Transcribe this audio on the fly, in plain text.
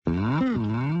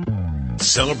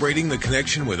celebrating the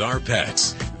connection with our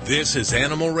pets. This is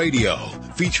Animal Radio,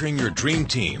 featuring your dream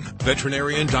team,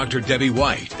 veterinarian Dr. Debbie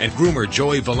White and groomer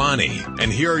Joey Villani.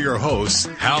 And here are your hosts,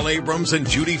 Hal Abrams and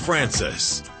Judy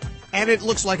Francis. And it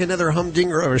looks like another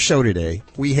humdinger of a show today.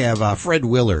 We have Fred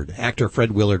Willard. Actor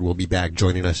Fred Willard will be back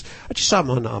joining us. I just saw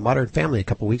him on Modern Family a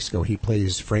couple weeks ago. He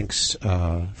plays Phil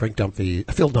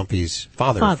Dunphy's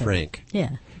father, Frank.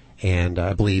 Yeah. And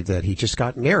I believe that he just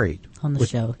got married. On the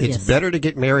show, It's better to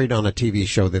get married on a TV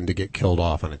show than to get killed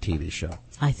off on a TV show.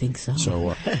 I think so.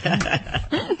 So,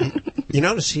 you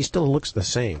notice he still looks the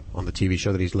same on the TV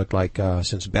show that he's looked like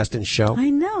since Best in Show.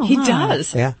 I know. He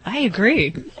does. Yeah. I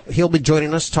agree. He'll be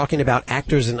joining us talking about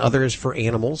actors and others for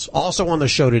animals. Also on the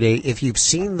show today, if you've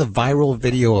seen the viral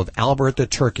video of Albert the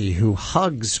turkey who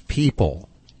hugs people.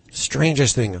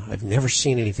 Strangest thing. I've never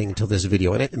seen anything until this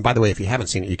video. And by the way, if you haven't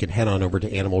seen it, you can head on over to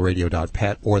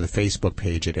animalradio.pet or the Facebook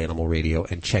page at Animal Radio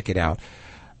and check it out.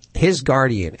 His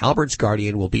guardian, Albert's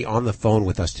guardian, will be on the phone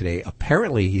with us today.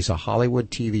 Apparently, he's a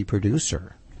Hollywood TV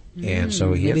producer. And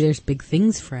so maybe there's big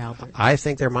things for Albert. I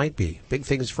think there might be big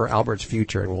things for Albert's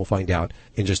future, and we'll find out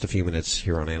in just a few minutes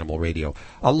here on Animal Radio.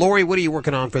 Lori, what are you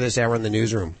working on for this hour in the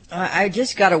newsroom? I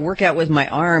just got to work out with my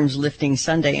arms lifting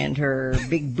Sunday and her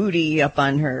big booty up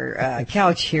on her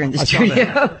couch here in the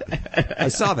studio. I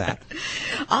saw that.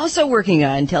 Also working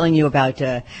on telling you about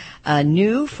a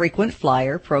new frequent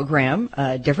flyer program,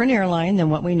 a different airline than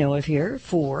what we know of here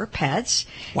for pets.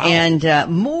 Wow.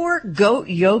 And more goat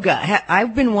yoga.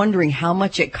 I've been wondering how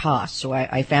much it costs, so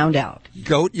I found out.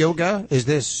 Goat yoga? Is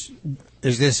this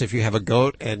if you have a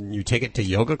goat and you take it to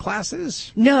yoga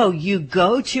classes? No, you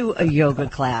go to a yoga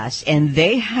class and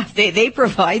they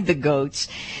provide the goats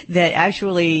that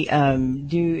actually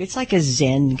it's like a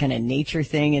Zen kind of nature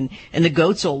thing, and the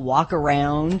goats will walk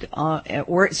around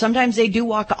or sometimes they do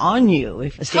walk on you.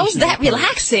 How's that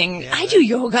relaxing? Yeah. I do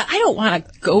yoga. I don't want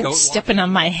a goat stepping on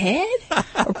my head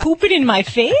or pooping in my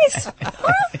face.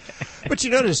 But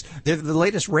you notice, they're the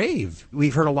latest rave.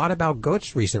 We've heard a lot about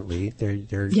goats recently.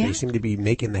 They seem to be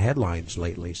making the headlines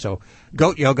lately. So,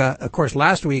 goat yoga. Of course,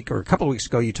 last week or a couple of weeks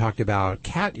ago, you talked about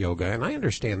cat yoga, and I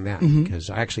understand that because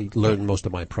I actually learned most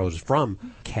of my pros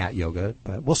from cat yoga.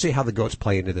 But we'll see how the goats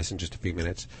play into this in just a few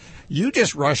minutes. You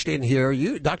just rushed in here.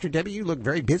 Dr. Debbie, you look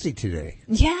very busy today.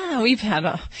 Yeah, we've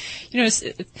had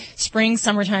spring,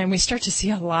 summertime, we start to see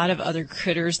a lot of other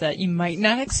critters that you might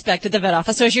not expect at the vet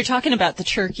office. So as you're talking about the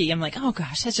turkey, I'm like, oh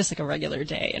gosh, that's just like a regular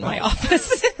day in my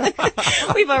office.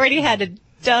 We've already had a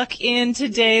duck in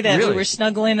today that we were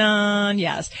snuggling on.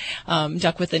 Yes.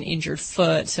 Duck with an injured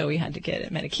foot. So we had to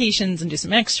get medications and do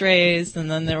some x-rays.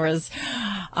 And then there was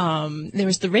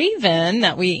the raven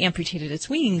that we amputated its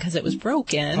wing because it was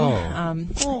broken.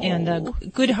 And a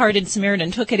good-hearted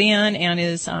Samaritan took it in and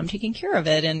is taking care of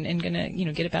it and gonna,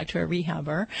 get it back to a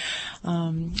rehabber.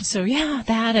 So yeah,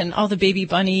 that and all the baby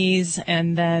bunnies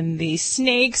and then the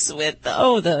snakes with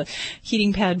the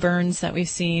heating pad burns that we've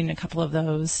seen, a couple of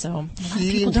those. So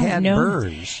people don't know.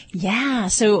 Burns. Yeah.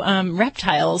 So,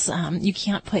 reptiles, you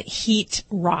can't put heat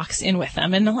rocks in with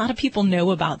them. And a lot of people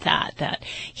know about that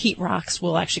heat rocks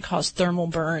will actually cause thermal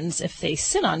burns if they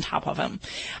sit on top of them.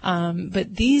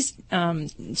 But these,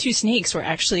 two snakes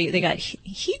they got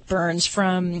heat burns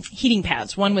from heating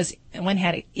pads. One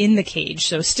had it in the cage,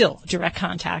 so still direct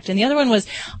contact, and the other one was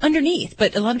underneath.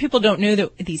 But a lot of people don't know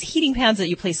that these heating pads that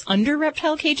you place under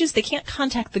reptile cages, they can't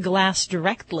contact the glass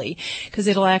directly because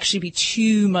it'll actually be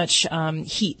too much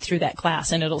heat through that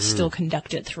glass, and it'll still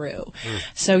conduct it through.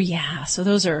 So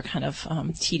those are kind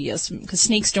of tedious because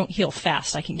snakes don't heal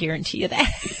fast. I can guarantee you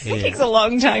that. It takes a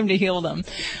long time to heal them.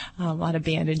 A lot of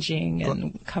bandaging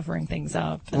and covering things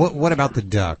up. What about the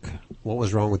duck? What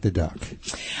was wrong with the duck?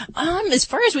 As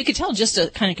far as we could tell, just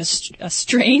a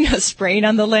sprain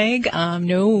on the leg.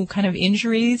 No kind of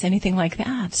injuries, anything like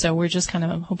that. So we're just kind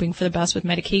of hoping for the best with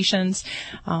medications,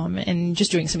 and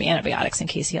just doing some antibiotics in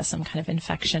case he has some kind of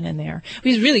infection in there. He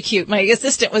was really cute. My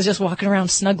assistant was just walking around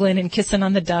snuggling and kissing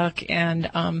on the duck, and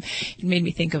it made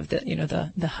me think of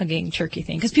the hugging turkey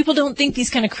thing, because people don't think these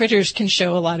kind of critters can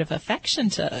show a lot of affection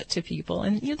to people,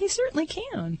 and they certainly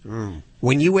can.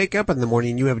 When you wake up in the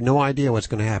morning, you have no idea what's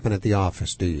going to happen at the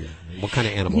office, do you? What kind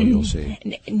of animal you'll see?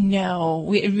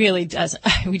 No, it really doesn't.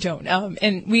 We don't.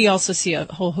 And we also see a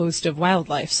whole host of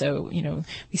wildlife. So,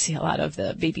 we see a lot of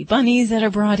the baby bunnies that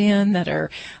are brought in that are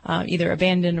either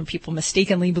abandoned or people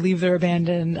mistakenly believe they're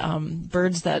abandoned,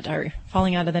 birds that are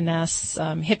falling out of the nests,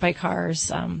 hit by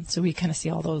cars. So we kind of see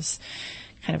all those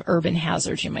kind of urban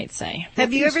hazards, you might say.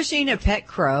 Have you ever seen a pet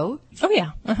crow? Oh,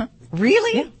 yeah. Uh-huh.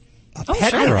 Really? Yeah. A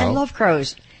pet crow? I love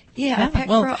crows. Yeah, a pet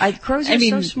crow. Crows are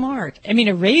so smart. I mean,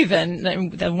 a raven,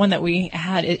 the one that we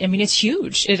had, it's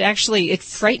huge. It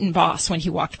frightened Boss when he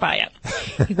walked by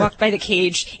it. He walked by the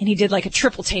cage and he did like a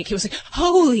triple take. He was like,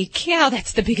 holy cow,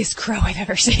 that's the biggest crow I've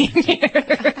ever seen.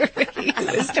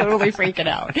 He was totally freaking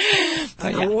out.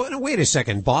 But, yeah. Wait a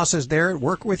second. Boss is there at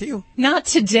work with you? Not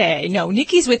today. No,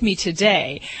 Nikki's with me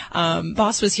today.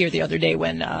 Boss was here the other day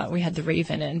when we had the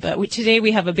raven in, but today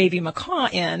we have a baby macaw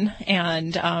in,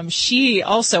 and she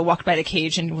also walked by the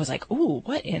cage and was like, ooh,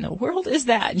 what in the world is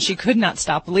that? And she could not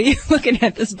stop looking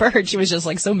at this bird. She was just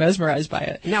like so mesmerized by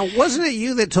it. Now, wasn't it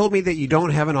you that told me that you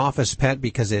don't have an office pet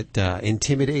because it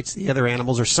intimidates the other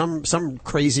animals, or some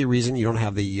crazy reason you don't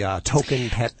have the token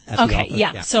pet at the office?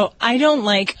 Yeah. So I don't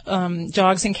like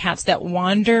dogs and cats that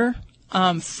wander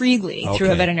freely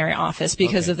through a veterinary office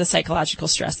because of the psychological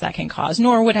stress that can cause,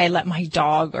 nor would I let my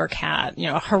dog or cat,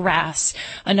 harass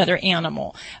another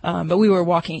animal. But we were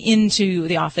walking into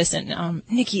the office and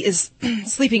Nikki is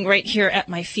sleeping right here at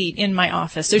my feet in my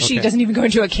office. So she doesn't even go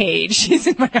into a cage. She's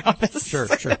in my office. Sure.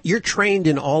 You're trained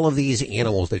in all of these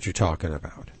animals that you're talking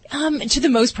about. To the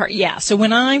most part, yeah. So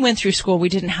when I went through school, we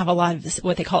didn't have a lot of this,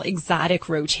 what they call exotic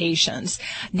rotations.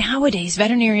 Nowadays,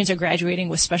 veterinarians are graduating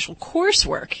with special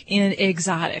coursework in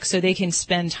exotics, so they can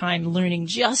spend time learning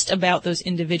just about those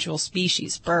individual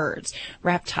species, birds,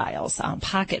 reptiles,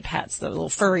 pocket pets, the little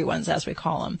furry ones, as we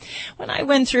call them. When I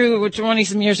went through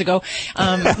 20-some years ago,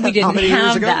 we didn't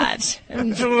have that.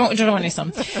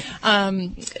 20-some.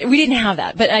 We didn't have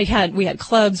that, but we had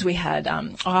clubs, we had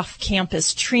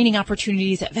off-campus training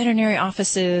opportunities at veterinary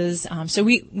offices. So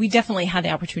we definitely had the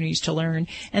opportunities to learn,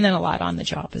 and then a lot on the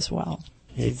job as well.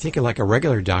 You think like a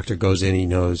regular doctor goes in, he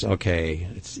knows, okay,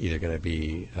 it's either going to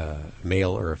be a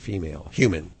male or a female,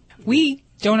 human. We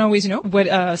don't always know what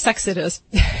sex it is.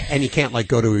 And you can't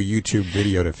go to a YouTube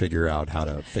video to figure out how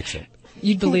to fix it.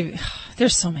 You'd believe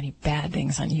there's so many bad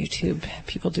things on YouTube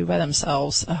people do by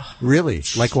themselves. Really?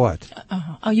 Like what?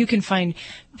 You can find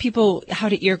people how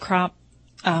to ear crop,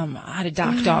 how to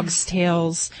dock dogs'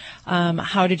 tails,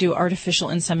 how to do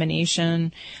artificial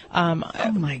insemination. Oh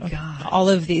my God. All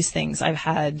of these things I've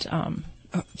had,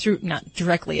 through, not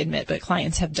directly admit, but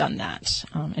clients have done that,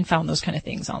 and found those kind of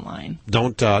things online.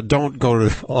 Don't go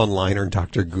to online or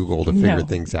Dr. Google to figure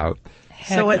things out.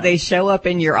 So what, they show up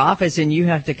in your office and you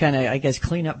have to kind of, I guess,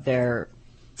 clean up their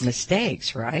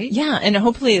mistakes, right? Yeah, and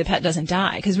hopefully the pet doesn't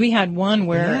die, because we had one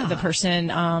where the person,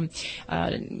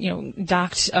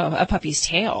 docked a puppy's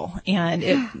tail, and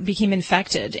it became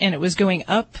infected, and it was going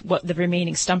up the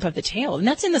remaining stump of the tail, and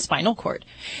that's in the spinal cord.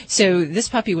 So this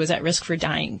puppy was at risk for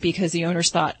dying because the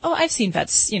owners thought, I've seen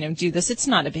vets, do this. It's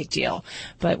not a big deal.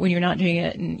 But when you're not doing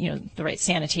it in, the right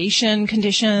sanitation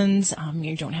conditions,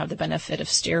 you don't have the benefit of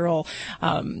sterile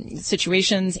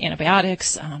situations,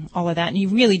 antibiotics, all of that, and you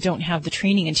really don't have the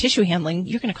training and tissue handling,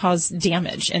 you're going to cause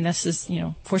damage. And this is,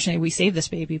 fortunately we saved this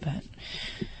baby, but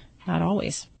not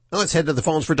always. Well, let's head to the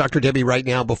phones for Dr. Debbie right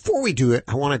now. Before we do it,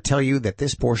 I want to tell you that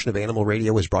this portion of Animal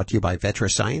Radio is brought to you by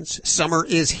VetraScience. Summer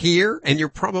is here, and you're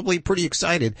probably pretty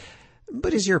excited.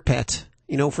 But is your pet?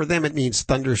 For them it means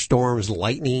thunderstorms,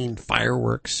 lightning,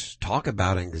 fireworks. Talk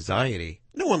about anxiety.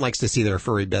 No one likes to see their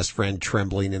furry best friend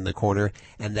trembling in the corner,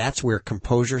 and that's where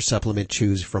Composure Supplement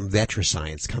Chews from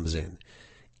VetraScience comes in.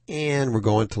 And we're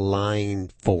going to line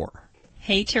 4.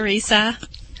 Hey, Teresa.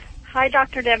 Hi,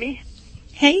 Dr. Debbie.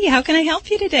 Hey, how can I help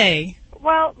you today?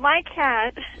 Well, my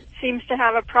cat seems to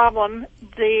have a problem.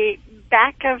 The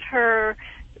back of her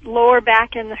lower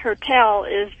back and her tail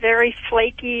is very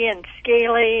flaky and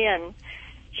scaly, and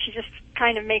she just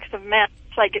kind of makes a mess.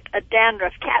 It's like a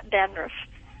dandruff, cat dandruff.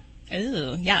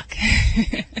 Ooh, yuck.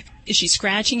 Is she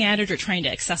scratching at it or trying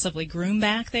to excessively groom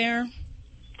back there?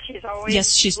 She's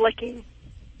always licking.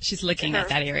 She's looking at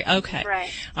that area. Okay. Right.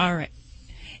 All right.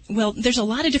 Well, there's a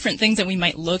lot of different things that we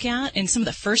might look at, and some of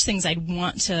the first things I'd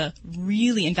want to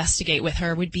really investigate with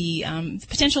her would be the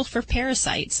potential for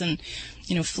parasites. And,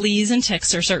 fleas and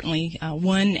ticks are certainly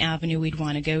one avenue we'd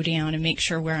want to go down and make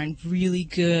sure we're on really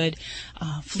good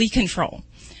flea control.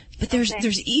 But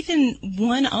there's even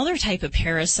one other type of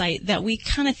parasite that we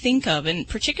kind of think of, and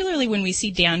particularly when we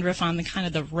see dandruff on the kind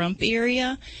of the rump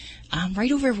area,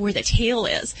 right over where the tail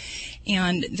is.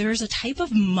 And there's a type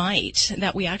of mite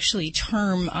that we actually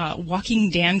term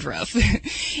walking dandruff.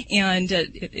 And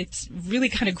it's really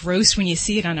kind of gross when you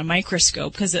see it on a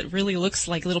microscope because it really looks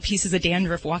like little pieces of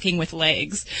dandruff walking with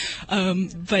legs.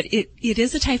 But it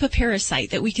is a type of parasite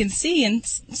that we can see, and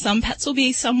some pets will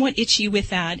be somewhat itchy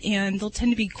with that, and they'll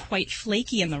tend to be quite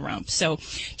flaky in the rump. So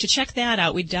to check that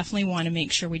out, we definitely want to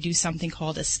make sure we do something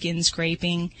called a skin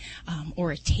scraping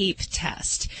or a tape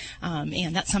test.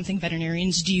 And that's something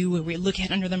veterinarians do where we look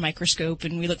at under the microscope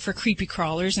and we look for creepy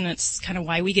crawlers, and that's kind of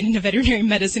why we get into veterinary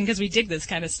medicine, because we dig this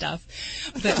kind of stuff.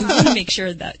 But we want to make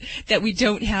sure that we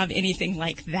don't have anything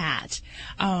like that,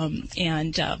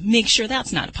 and make sure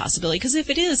that's not a possibility, because if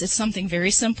it is, it's something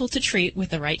very simple to treat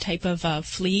with the right type of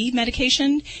flea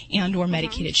medication and or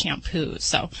medicated shampoo.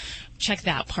 So check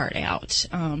that part out.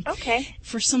 Okay.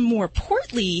 For some more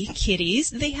portly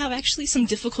kitties, they have actually some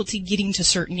difficulty getting to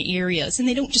certain areas, and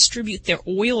they don't distribute their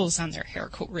oils on their hair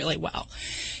coat really well.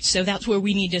 So that's where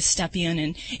we need to step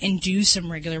in and do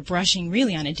some regular brushing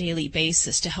really on a daily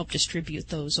basis to help distribute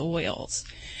those oils.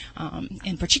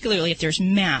 And particularly if there's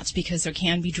mats, because there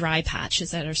can be dry patches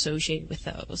that are associated with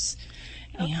those.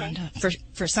 Okay. And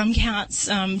for some cats,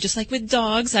 just like with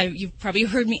dogs, you've probably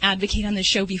heard me advocate on this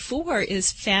show before,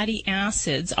 is fatty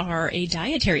acids are a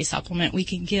dietary supplement we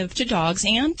can give to dogs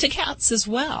and to cats as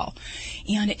well.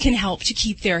 And it can help to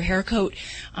keep their hair coat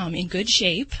in good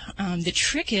shape. The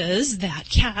trick is that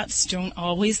cats don't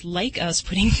always like us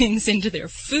putting things into their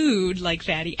food like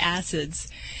fatty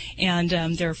acids. And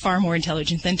they're far more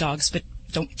intelligent than dogs, but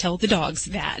don't tell the dogs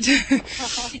that.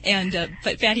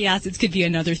 But fatty acids could be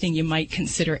another thing you might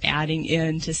consider adding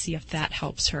in to see if that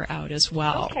helps her out as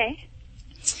well. Okay.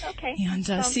 And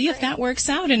see if that works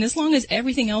out. And as long as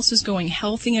everything else is going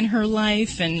healthy in her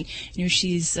life, and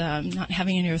she's not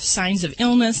having any signs of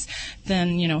illness,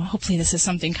 then hopefully this is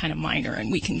something kind of minor,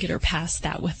 and we can get her past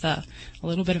that with a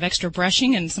little bit of extra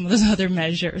brushing and some of those other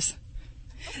measures.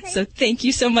 Okay. So thank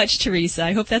you so much, Teresa.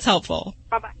 I hope that's helpful.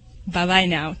 Bye-bye. Bye-bye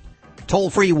now. Toll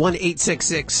free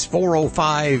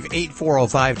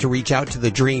 1-866-405-8405 to reach out to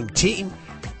the Dream Team.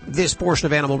 This portion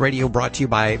of Animal Radio brought to you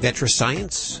by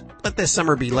VetraScience. Let this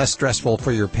summer be less stressful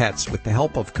for your pets with the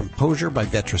help of Composure by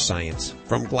VetraScience.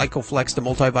 From Glycoflex to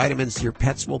multivitamins, your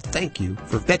pets will thank you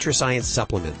for VetraScience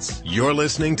supplements. You're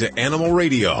listening to Animal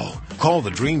Radio. Call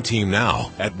the Dream Team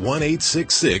now at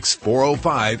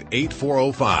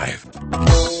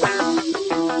 1-866-405-8405.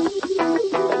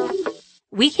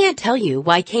 We can't tell you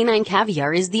why Canine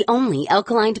Caviar is the only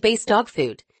alkaline-based dog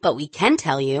food, but we can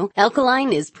tell you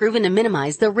alkaline is proven to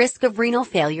minimize the risk of renal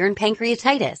failure and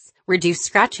pancreatitis, reduce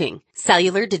scratching,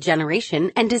 cellular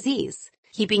degeneration, and disease,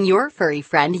 keeping your furry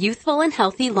friend youthful and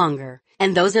healthy longer.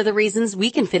 And those are the reasons we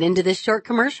can fit into this short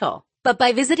commercial. But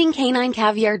by visiting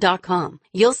caninecaviar.com,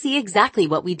 you'll see exactly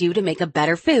what we do to make a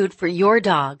better food for your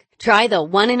dog. Try the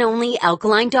one and only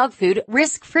alkaline dog food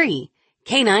risk-free.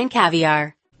 Canine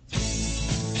Caviar.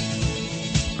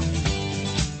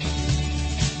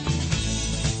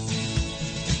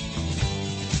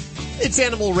 It's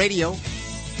Animal Radio.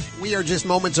 We are just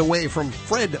moments away from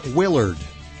Fred Willard,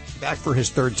 back for his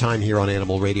third time here on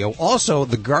Animal Radio. Also,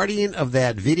 the guardian of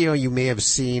that video you may have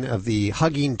seen of the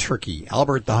hugging turkey,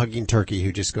 Albert the hugging turkey,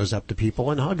 who just goes up to people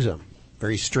and hugs them.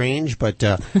 Very strange, but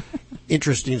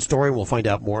interesting story. We'll find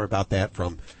out more about that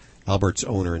from Albert's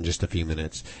owner in just a few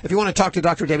minutes. If you want to talk to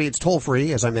Dr. Debbie, it's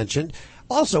toll-free, as I mentioned.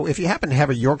 Also, if you happen to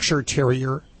have a Yorkshire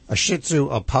Terrier, a Shih Tzu,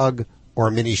 a Pug, or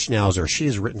a mini Schnauzer, she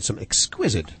has written some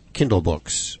exquisite Kindle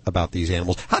books about these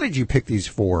animals. How did you pick these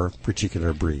four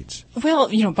particular breeds? Well,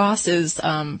 Boss is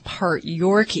part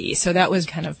Yorkie, so that was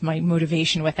kind of my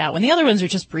motivation with that one. The other ones are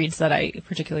just breeds that I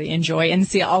particularly enjoy and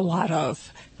see a lot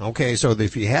of. Okay, so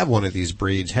if you have one of these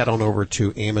breeds, head on over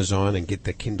to Amazon and get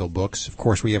the Kindle books. Of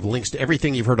course, we have links to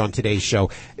everything you've heard on today's show.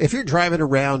 If you're driving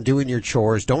around doing your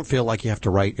chores, don't feel like you have to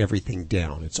write everything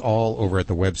down. It's all over at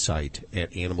the website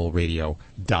at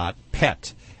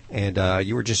animalradio.pet. And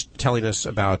you were just telling us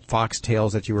about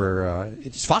foxtails that you were,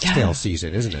 it's foxtail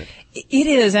season, isn't it? It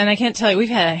is, and I can't tell you, we've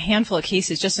had a handful of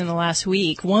cases just in the last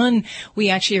week. One we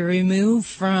actually removed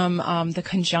from the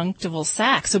conjunctival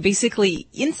sac, so basically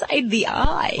inside the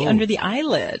eye, under the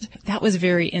eyelid. That was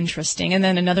very interesting. And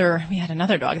then we had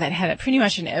another dog that had it pretty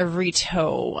much in every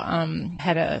toe,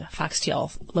 had a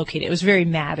foxtail located. It was very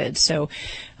matted, so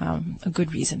a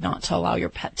good reason not to allow your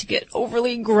pet to get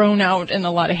overly grown out and a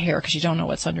lot of hair, because you don't know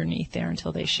what's underneath there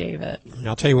until they shave it.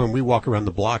 I'll tell you, when we walk around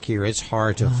the block here, it's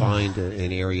hard to find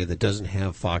an area that doesn't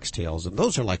have foxtails, and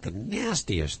those are like the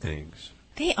nastiest things.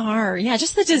 They are, yeah,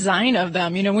 just the design of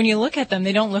them. When you look at them,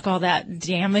 they don't look all that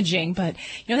damaging, but,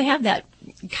 they have that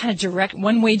kind of direct,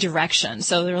 one-way direction.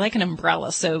 So they're like an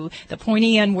umbrella. So the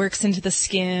pointy end works into the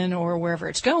skin or wherever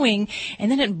it's going,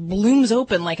 and then it blooms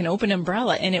open like an open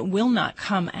umbrella, and it will not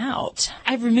come out.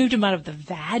 I've removed them out of the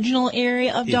vaginal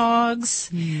area of dogs,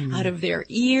 out of their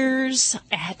ears.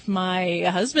 At my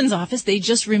husband's office, they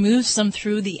just removed some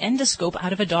through the endoscope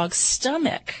out of a dog's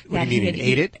stomach. What do you mean, he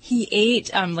ate it? He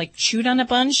ate, chewed on a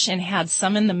bunch and had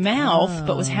some in the mouth,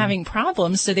 but was having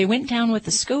problems. So they went down with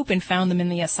the scope and found them in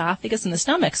the esophagus and in the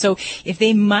stomach. So if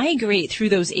they migrate through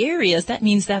those areas, that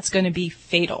means that's going to be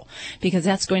fatal, because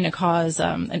that's going to cause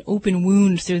an open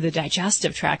wound through the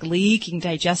digestive tract, leaking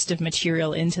digestive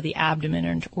material into the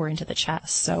abdomen or into the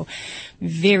chest. So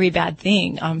very bad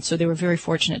thing. So they were very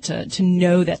fortunate to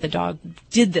know that the dog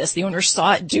did this. The owner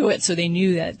saw it do it, so they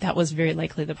knew that was very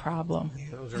likely the problem.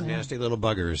 Those are nasty little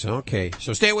buggers. Okay,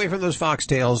 so stay away from those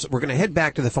foxtails. We're going to head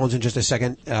back to the phones in just a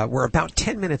second. We're about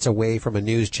 10 minutes away from a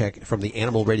news check from the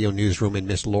Animal Radio newsroom, and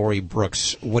Miss Lori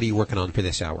Brooks. What are you working on for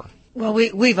this hour? Well,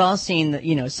 we've all seen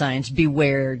the, signs,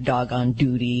 beware dog on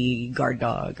duty, guard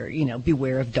dog, or,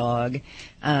 beware of dog.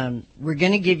 We're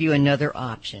going to give you another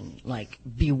option, like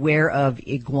beware of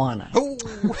iguana. Oh!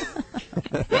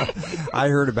 I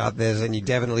heard about this, and you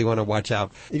definitely want to watch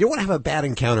out. You don't want to have a bad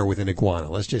encounter with an iguana.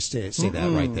 Let's just say that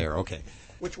right there. Okay.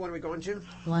 Which one are we going to?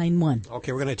 Line 1.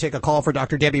 Okay, we're going to take a call for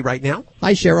Dr. Debbie right now.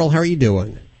 Hi, Cheryl. How are you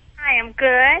doing? I am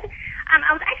good.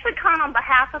 I was actually calling on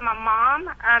behalf of my mom.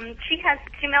 She has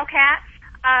 2 male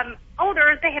cats.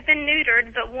 Older, they have been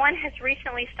neutered, but one has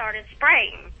recently started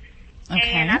spraying.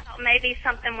 Okay. And I thought maybe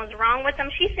something was wrong with him.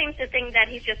 She seems to think that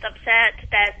he's just upset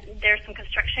that there's some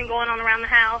construction going on around the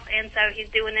house, and so he's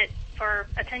doing it for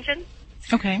attention.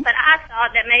 Okay. But I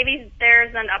thought that maybe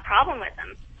there's a problem with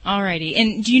him. Alrighty.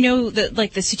 And do you know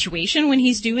the situation when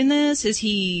he's doing this? Is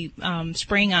he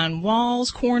spraying on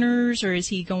walls, corners, or is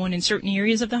he going in certain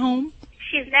areas of the home?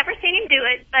 She's never seen him do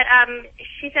it, but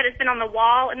she said it's been on the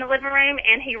wall in the living room,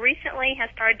 and he recently has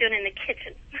started doing it in the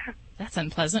kitchen. That's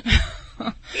unpleasant.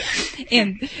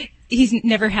 And he's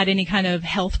never had any kind of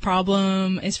health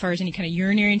problem as far as any kind of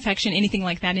urinary infection, anything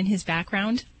like that in his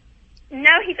background?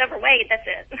 No, he's overweight. That's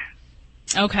it.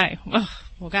 Okay. Well,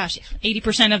 gosh,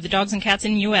 80% of the dogs and cats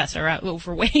in the U.S. are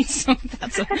overweight, so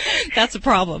that's a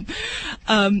problem.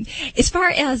 As far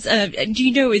as, do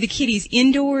you know, are the kitties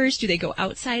indoors? Do they go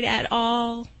outside at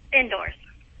all? Indoors.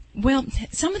 Well,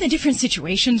 some of the different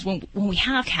situations when we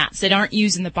have cats that aren't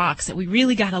used in the box that we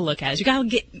really got to look at is you got to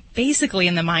get basically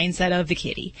in the mindset of the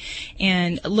kitty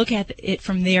and look at it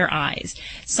from their eyes.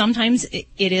 Sometimes it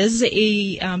is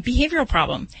a behavioral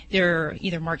problem. They're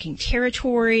either marking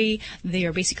territory, they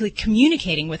are basically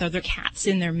communicating with other cats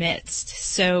in their midst.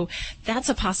 So that's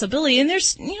a possibility. And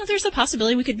there's a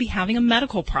possibility we could be having a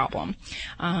medical problem.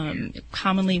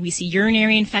 Commonly we see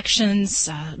urinary infections,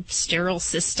 sterile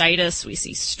cystitis, we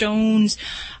see stones,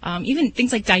 even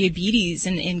things like diabetes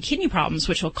and kidney problems,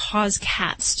 which will cause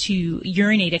cats to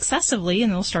urinate excessively,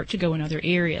 and they'll start to go in other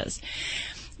areas.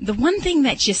 The one thing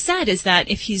that you said is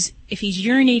that if he's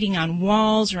urinating on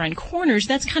walls or on corners,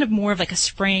 that's kind of more of like a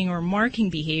spraying or marking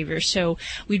behavior. So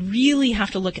we'd really have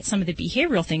to look at some of the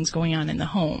behavioral things going on in the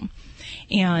home.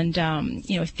 And,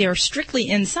 if they're strictly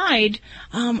inside,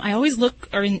 I always look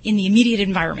in the immediate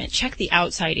environment, check the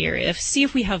outside area, see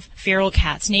if we have feral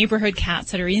cats, neighborhood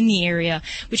cats that are in the area,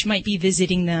 which might be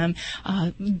visiting them,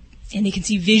 and they can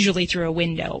see visually through a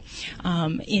window.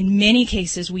 In many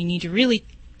cases, we need to really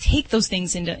take those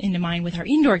things into mind with our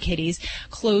indoor kitties,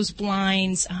 close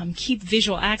blinds, keep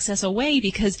visual access away,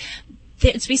 because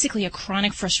it's basically a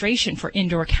chronic frustration for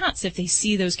indoor cats if they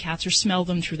see those cats or smell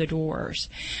them through the doors.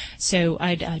 So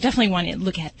I'd definitely want to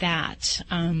look at that.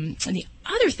 And the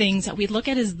other things that we'd look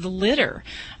at is the litter.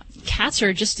 Cats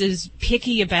are just as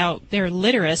picky about their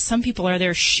litter as some people are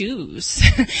their shoes.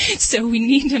 So we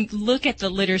need to look at the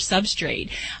litter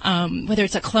substrate, whether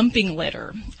it's a clumping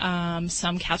litter.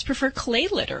 Some cats prefer clay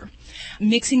litter.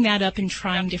 Mixing that up and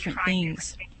trying different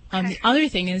things. The other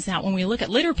thing is that when we look at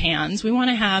litter pans, we want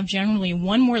to have generally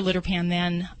one more litter pan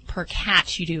than per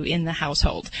cat you do in the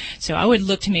household. So I would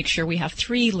look to make sure we have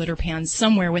 3 litter pans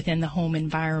somewhere within the home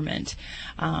environment.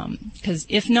 Because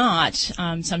if not,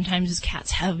 sometimes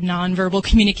cats have nonverbal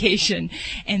communication,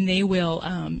 and they will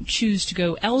choose to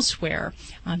go elsewhere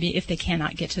if they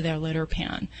cannot get to their litter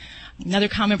pan. Another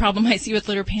common problem I see with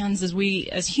litter pans is we,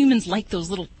 as humans, like those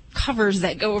little covers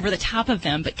that go over the top of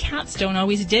them, but cats don't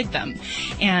always dig them,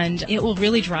 and it will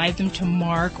really drive them to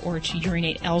mark or to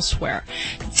urinate elsewhere.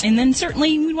 And then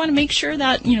certainly we want to make sure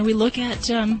that we look at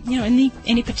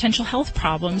any potential health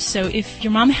problems. So if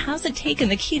your mom hasn't taken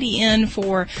the kitty in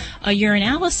for a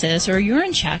urinalysis or a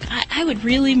urine check, I would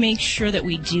really make sure that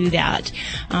we do that,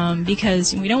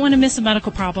 because we don't want to miss a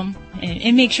medical problem,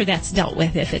 and make sure that's dealt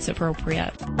with if it's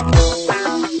appropriate.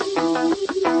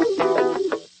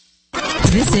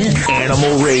 This is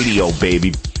Animal Radio,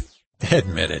 baby.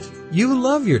 Admit it. You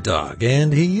love your dog,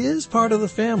 and he is part of the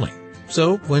family.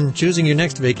 So, when choosing your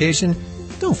next vacation,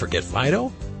 don't forget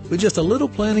Fido. With just a little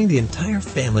planning, the entire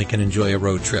family can enjoy a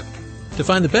road trip. To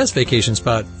find the best vacation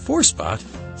spot for Spot,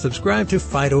 subscribe to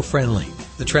Fido Friendly,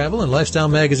 the travel and lifestyle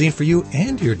magazine for you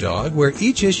and your dog, where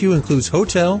each issue includes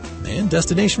hotel and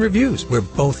destination reviews, where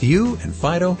both you and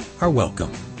Fido are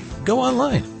welcome. Go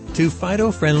online to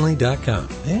FidoFriendly.com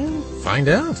and find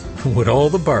out what all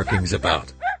the barking's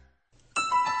about.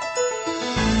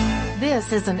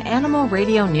 This is an Animal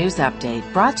Radio News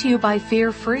Update brought to you by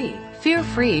Fear Free. Fear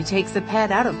Free takes the pet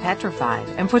out of petrified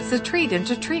and puts the treat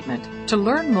into treatment. To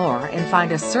learn more and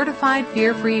find a certified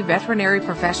Fear Free veterinary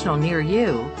professional near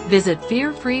you, visit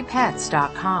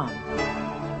fearfreepets.com.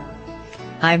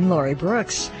 I'm Lori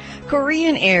Brooks.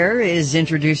 Korean Air is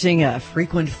introducing a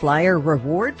frequent flyer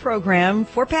reward program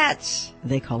for pets.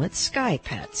 They call it Sky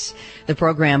Pets. The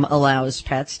program allows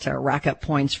pets to rack up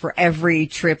points for every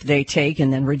trip they take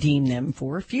and then redeem them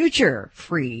for future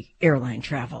free airline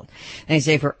travel. They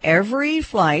say for every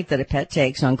flight that a pet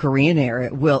takes on Korean Air,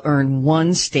 it will earn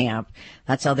 1 stamp.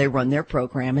 That's how they run their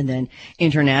program. And then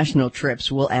international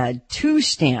trips will add 2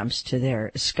 stamps to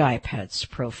their Sky Pets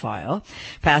profile.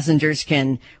 Passengers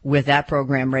can, with that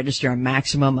program, register a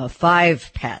maximum of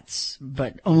 5 pets,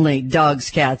 but only dogs,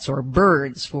 cats, or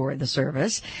birds for the service.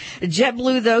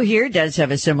 JetBlue, though, here does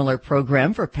have a similar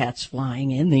program for pets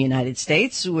flying in the United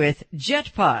States with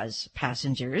JetPaws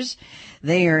passengers.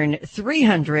 They earn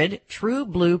 300 True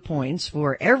Blue points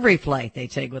for every flight they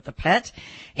take with a pet.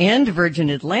 And Virgin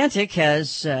Atlantic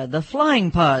has the Flying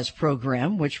Paws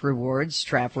program, which rewards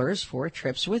travelers for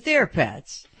trips with their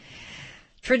pets.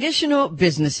 Traditional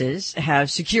businesses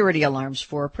have security alarms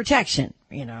for protection.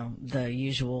 You know, the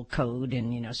usual code,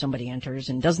 and, you know, somebody enters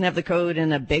and doesn't have the code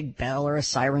and a big bell or a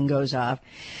siren goes off.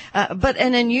 But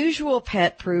an unusual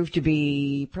pet proved to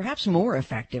be perhaps more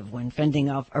effective when fending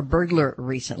off a burglar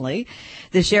recently.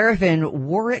 The sheriff in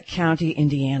Warwick County,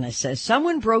 Indiana, says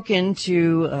someone broke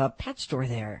into a pet store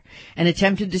there and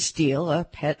attempted to steal a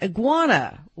pet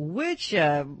iguana, which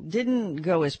didn't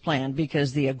go as planned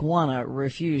because the iguana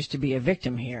refused to be a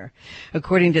victim here.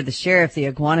 According to the sheriff, the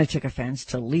iguana took offense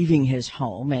to leaving his home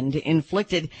and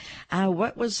inflicted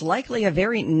what was likely a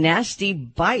very nasty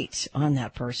bite on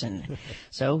that person.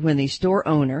 So when the store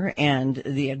owner and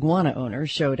the iguana owner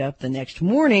showed up the next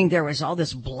morning, there was all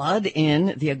this blood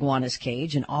in the iguana's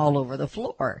cage and all over the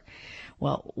floor.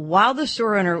 Well, while the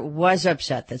store owner was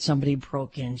upset that somebody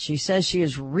broke in, she says she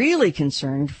is really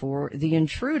concerned for the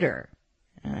intruder.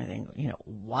 And I think, you know,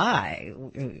 why?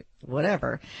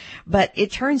 Whatever. But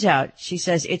it turns out, she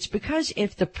says, it's because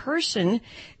if the person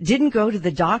didn't go to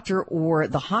the doctor or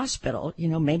the hospital, you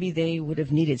know, maybe they would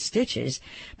have needed stitches.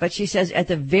 But she says at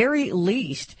the very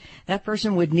least, that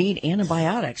person would need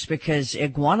antibiotics because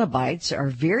iguana bites are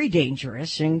very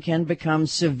dangerous and can become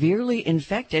severely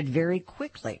infected very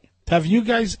quickly. Have you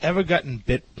guys ever gotten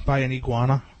bit by an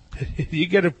iguana? You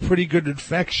get a pretty good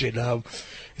infection.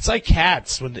 It's like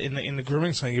cats. When in the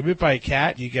grooming center, you get bit by a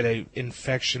cat, you get an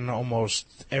infection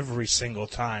almost every single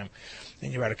time,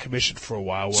 and you're out of commission for a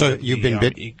while. So you've been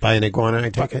bit by an iguana, I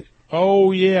take it?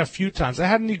 Oh yeah, a few times. I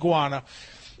had an iguana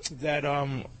that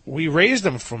we raised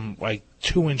them from like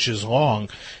 2 inches long,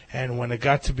 and when it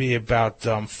got to be about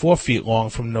 4 feet long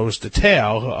from nose to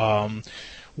tail.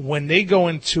 When they go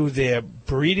into their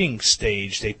breeding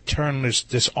stage, they turn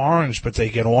this orange, but they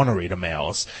get ornery, the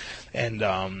males. And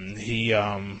he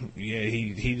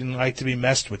didn't like to be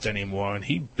messed with anymore, and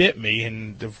he bit me.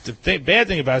 And the bad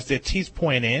thing about it is their teeth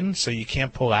point in, so you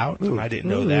can't pull out. Ooh. And I didn't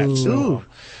know that. So,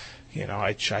 you know,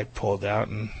 I pulled out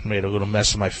and made a little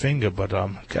mess of my finger, but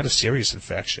got a serious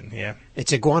infection. Yeah.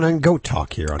 It's iguana and goat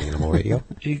talk here on Animal Radio.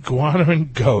 Iguana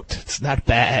and goat. It's not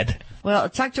bad. Well,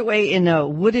 tucked away in a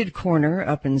wooded corner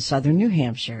up in southern New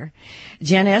Hampshire,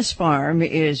 Jen S. Farm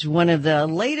is one of the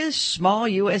latest small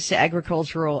U.S.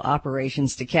 agricultural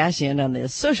operations to cash in on the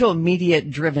social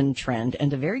media-driven trend,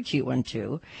 and a very cute one,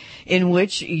 too, in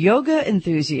which yoga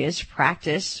enthusiasts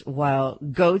practice while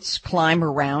goats climb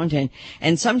around,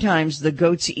 and sometimes the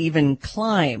goats even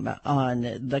climb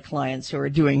on the clients who are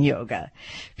doing yoga.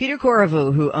 Peter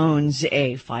Corriveau, who owns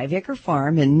a 5-acre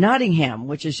farm in Nottingham,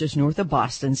 which is just north of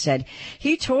Boston, said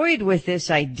he toyed with this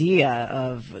idea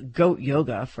of goat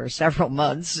yoga for several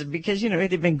months because, you know,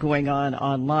 it had been going on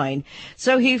online.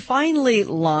 So he finally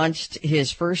launched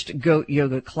his first goat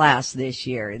yoga class this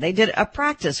year. They did a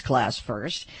practice class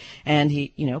first, and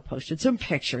he, you know, posted some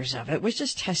pictures of it, was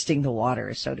just testing the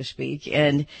water, so to speak.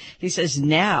 And he says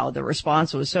now the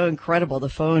response was so incredible, the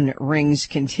phone rings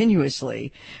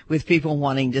continuously with people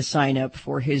wanting to sign up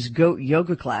for his goat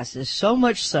yoga classes, so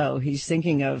much so he's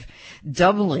thinking of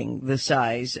doubling the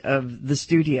size of the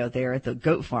studio there at the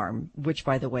goat farm, which,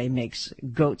 by the way, makes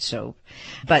goat soap.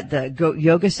 But the goat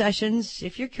yoga sessions,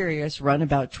 if you're curious, run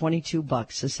about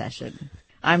 $22 a session.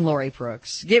 I'm Lori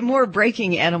Brooks. Get more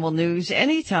breaking animal news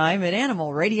anytime at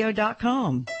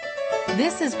animalradio.com.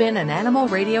 This has been an Animal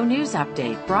Radio News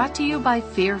Update brought to you by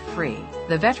Fear Free.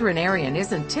 The veterinarian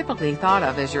isn't typically thought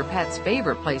of as your pet's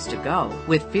favorite place to go.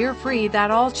 With Fear Free, that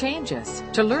all changes.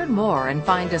 To learn more and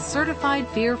find a certified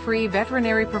Fear Free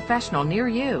veterinary professional near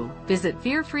you, visit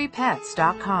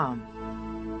fearfreepets.com.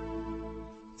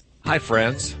 Hi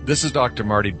friends, this is Dr.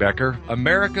 Marty Becker,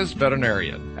 America's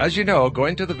veterinarian. As you know,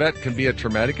 going to the vet can be a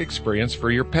traumatic experience for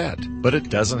your pet, but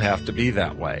it doesn't have to be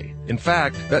that way. In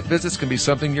fact, vet visits can be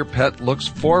something your pet looks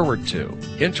forward to.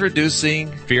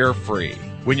 Introducing Fear Free.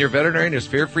 When your veterinarian is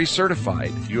fear-free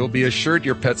certified, you will be assured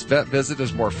your pet's vet visit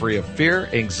is more free of fear,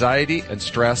 anxiety, and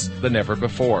stress than ever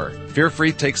before.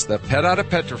 Fear-free takes the pet out of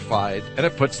petrified, and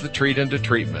it puts the treat into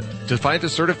treatment. To find a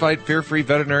certified fear-free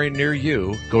veterinarian near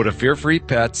you, go to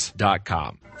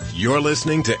fearfreepets.com. You're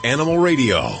listening to Animal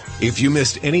Radio. If you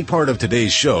missed any part of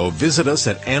today's show, visit us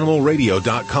at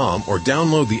animalradio.com or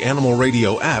download the Animal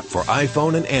Radio app for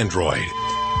iPhone and Android.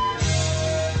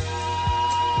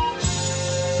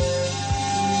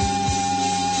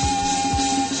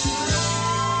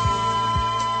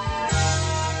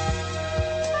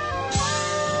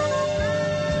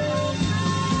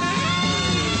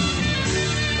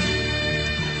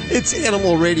 It's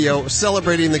Animal Radio,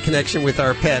 celebrating the connection with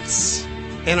our pets.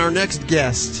 And our next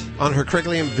guest, on her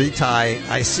curriculum vitae,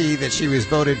 I see that she was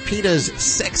voted PETA's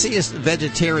sexiest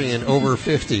vegetarian over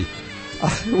 50.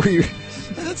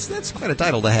 That's quite a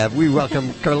title to have. We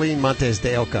welcome Carlene Montes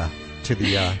de Oca to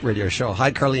the radio show.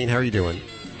 Hi, Carlene. How are you doing?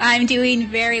 I'm doing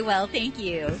very well, thank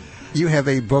you. You have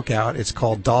a book out. It's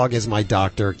called Dog as My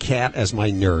Doctor, Cat as My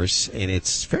Nurse, and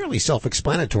it's fairly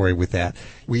self-explanatory with that.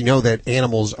 We know that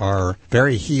animals are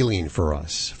very healing for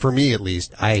us. For me, at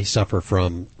least, I suffer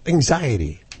from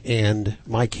anxiety, and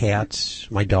my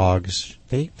cats, my dogs,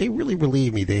 they really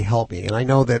relieve me. They help me, and I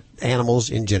know that animals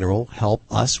in general help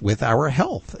us with our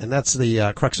health, and that's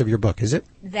the crux of your book, is it?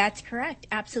 That's correct,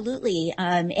 absolutely.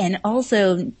 And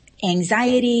also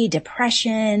anxiety,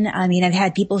 depression. I mean, I've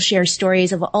had people share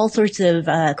stories of all sorts of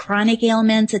chronic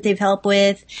ailments that they've helped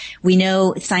with. We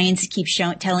know science keeps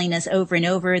telling us over and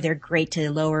over they're great to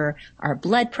lower our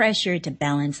blood pressure, to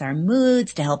balance our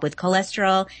moods, to help with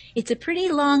cholesterol. It's a pretty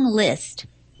long list.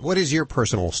 What is your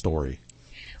personal story?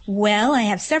 Well, I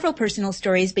have several personal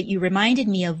stories, but you reminded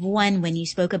me of one when you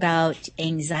spoke about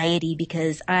anxiety,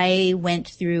 because I went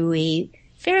through a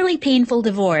fairly painful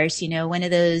divorce, one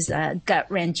of those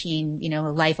gut-wrenching,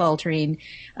 life-altering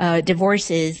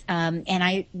divorces. And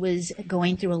I was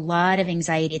going through a lot of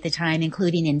anxiety at the time,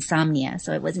 including insomnia.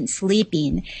 So I wasn't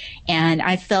sleeping. And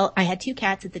I had 2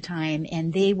 cats at the time,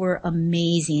 and they were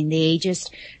amazing. They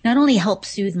just not only helped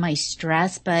soothe my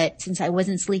stress, but since I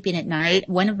wasn't sleeping at night,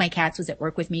 one of my cats was at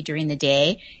work with me during the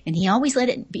day, and he always let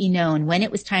it be known when it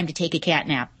was time to take a cat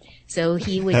nap. So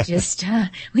he would just,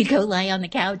 we'd go lie on the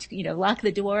couch, lock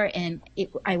the door, and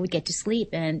I would get to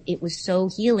sleep, and it was so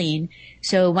healing.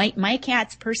 So my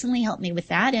cats personally helped me with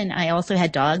that, and I also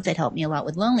had dogs that helped me a lot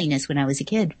with loneliness when I was a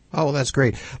kid. Oh, well, that's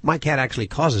great. My cat actually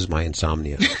causes my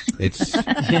insomnia. It's,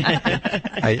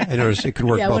 I noticed it could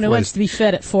work both ways. Yeah, when it wants to be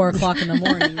fed at 4 o'clock in the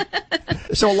morning.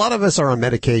 So a lot of us are on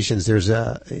medications. There's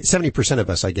 70% of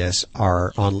us, I guess,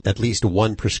 are on at least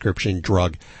one prescription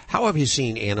drug. How have you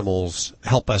seen animals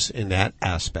help us in that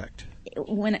aspect?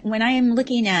 When I am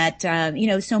looking at,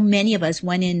 so many of us,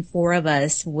 1 in 4 of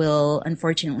us will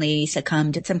unfortunately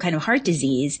succumb to some kind of heart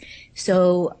disease.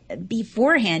 So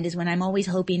beforehand is when I'm always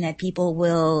hoping that people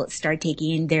will start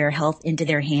taking their health into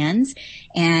their hands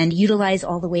and utilize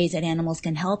all the ways that animals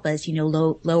can help us,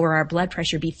 lower our blood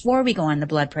pressure before we go on the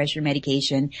blood pressure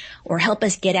medication, or help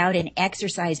us get out and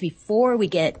exercise before we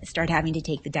start having to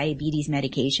take the diabetes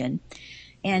medication.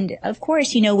 And of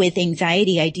course, with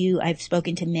anxiety, I've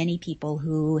spoken to many people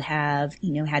who have,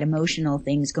 had emotional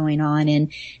things going on,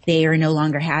 and they are no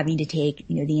longer having to take,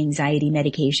 the anxiety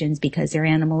medications because their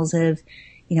animals have,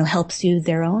 helped soothe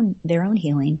their own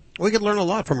healing. We could learn a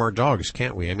lot from our dogs,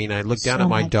 can't we? I mean, I look down at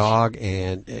my dog,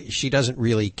 and she doesn't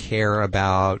really care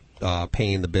about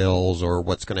paying the bills or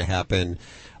what's going to happen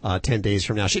 10 days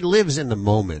from now. She lives in the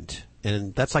moment,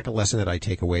 and that's like a lesson that I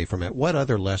take away from it. What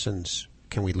other lessons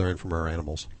can we learn from our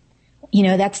animals?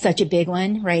 That's such a big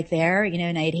one right there,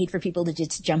 and I'd hate for people to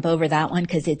just jump over that one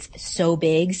because it's so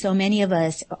big. So many of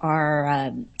us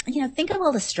are, think of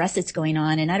all the stress that's going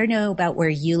on. And I don't know about where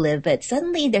you live, but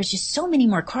suddenly there's just so many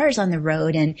more cars on the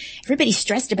road, and everybody's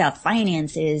stressed about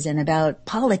finances and about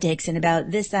politics and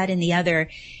about this, that, and the other.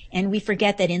 And we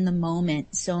forget that in the moment,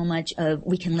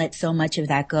 we can let so much of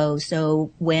that go.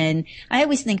 So I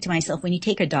always think to myself, when you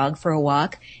take a dog for a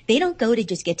walk, they don't go to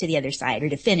just get to the other side or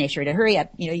to finish or to hurry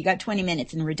up. You got 20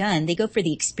 minutes and we're done. They go for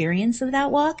the experience of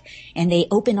that walk, and they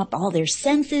open up all their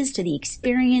senses to the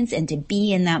experience and to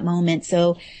be in that moment.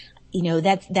 So,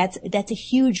 that's a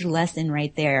huge lesson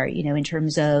right there, in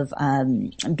terms of,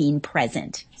 being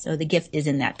present. So the gift is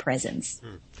in that presence.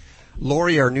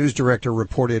 Lori, our news director,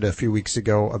 reported a few weeks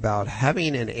ago about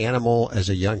having an animal as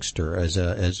a youngster, as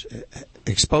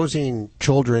exposing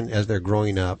children as they're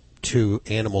growing up to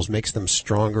animals makes them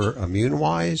stronger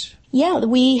immune-wise. Yeah,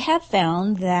 we have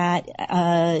found that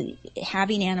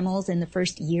having animals in the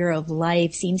first year of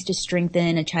life seems to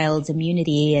strengthen a child's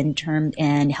immunity and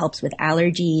helps with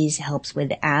allergies, helps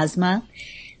with asthma.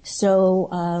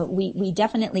 So we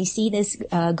definitely see this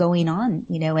going on,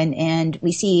 and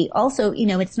we see also,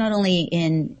 it's not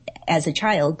only as a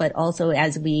child, but also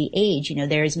as we age.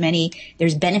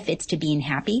 There's benefits to being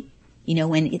happy.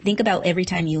 When you think about every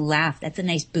time you laugh, that's a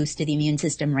nice boost to the immune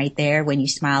system right there. When you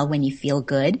smile, when you feel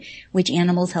good, which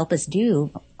animals help us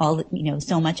do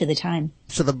so much of the time.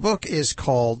 So the book is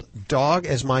called Dog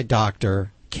as My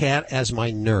Doctor, Cat as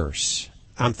My Nurse.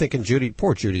 I'm thinking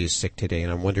poor Judy is sick today,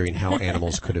 and I'm wondering how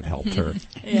animals could have helped her.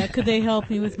 Yeah, could they help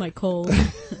me with my cold?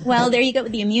 Well, there you go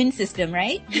with the immune system,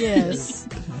 right? Yes.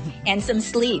 And some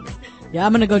sleep. Yeah,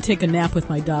 I'm going to go take a nap with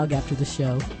my dog after the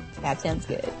show. That sounds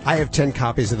good. I have 10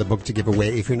 copies of the book to give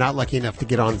away. If you're not lucky enough to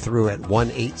get on through at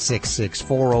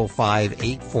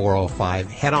 1-866-405-8405,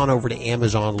 head on over to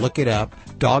Amazon, look it up.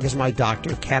 Dog is My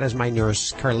Doctor, Cat is My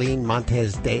Nurse. Carlene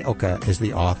Montes de Oca is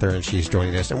the author, and she's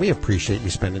joining us. And we appreciate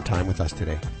you spending time with us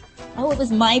today. Oh, it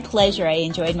was my pleasure. I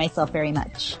enjoyed myself very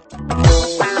much.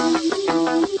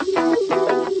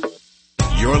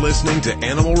 You're listening to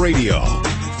Animal Radio.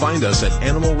 Find us at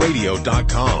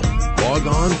animalradio.com. Log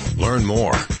on, learn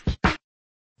more.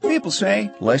 People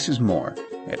say less is more.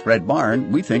 At Red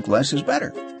Barn, we think less is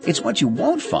better. It's what you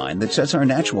won't find that sets our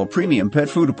natural premium pet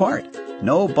food apart.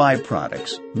 No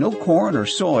byproducts, no corn or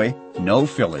soy, no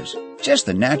fillers. Just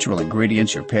the natural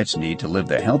ingredients your pets need to live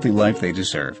the healthy life they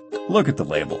deserve. Look at the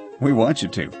label. We want you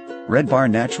to. Red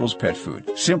Barn Naturals Pet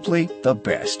Food. Simply the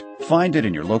best. Find it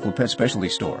in your local pet specialty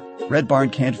store. Red Barn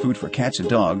canned food for cats and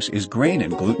dogs is grain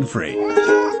and gluten-free.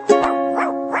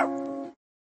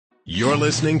 You're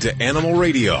listening to Animal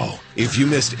Radio. If you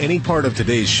missed any part of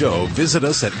today's show, visit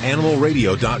us at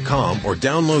animalradio.com or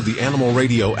download the Animal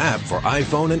Radio app for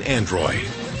iPhone and Android.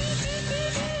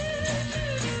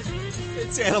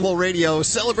 It's Animal Radio,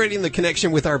 celebrating the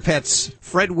connection with our pets.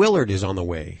 Fred Willard is on the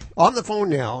way. On the phone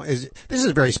now this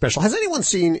is very special. Has anyone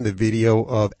seen the video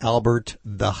of Albert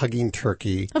the hugging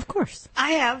turkey? Of course.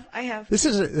 I have. This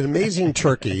is an amazing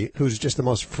turkey who's just the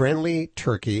most friendly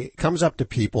turkey. Comes up to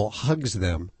people, hugs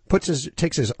them,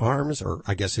 takes his arms, or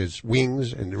I guess his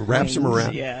wings, and wraps them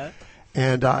around. Yeah.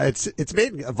 And it's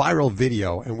made a viral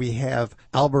video, and we have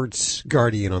Albert's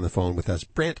guardian on the phone with us.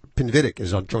 Brant Pinvidic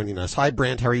is joining us. Hi,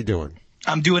 Brant. How are you doing?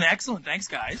 I'm doing excellent. Thanks,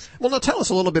 guys. Well, now tell us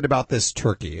a little bit about this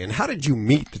turkey, and how did you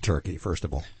meet the turkey, first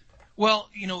of all? Well,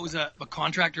 it was a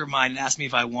contractor of mine that asked me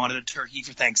if I wanted a turkey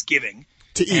for Thanksgiving.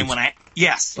 To eat? And I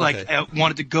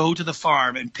wanted to go to the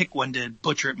farm and pick one to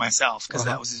butcher it myself, because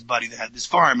that was his buddy that had this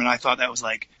farm, and I thought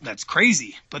that's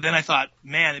crazy. But then I thought,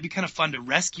 man, it'd be kind of fun to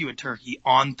rescue a turkey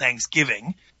on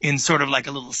Thanksgiving in sort of like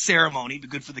a little ceremony, be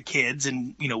good for the kids,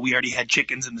 and we already had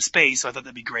chickens in the space, so I thought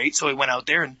that'd be great. So I went out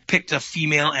there and picked a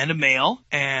female and a male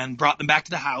and brought them back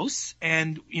to the house.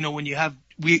 And when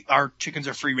our chickens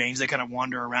are free range, they kind of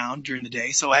wander around during the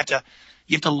day, so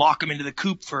you have to lock them into the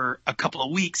coop for a couple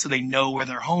of weeks so they know where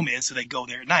their home is, so they go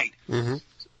there at night. Mm-hmm.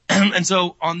 And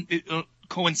so it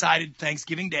coincided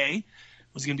Thanksgiving Day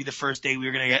was going to be the first day we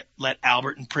were going to let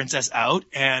Albert and Princess out,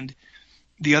 and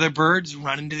the other birds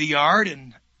run into the yard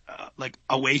and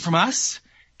away from us,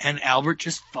 and Albert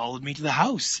just followed me to the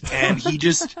house, and he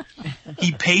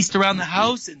paced around the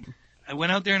house, and I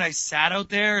went out there and I sat out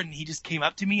there, and he just came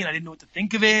up to me, and I didn't know what to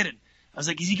think of it, and I was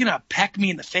like, is he going to peck me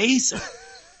in the face?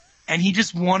 And he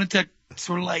just wanted to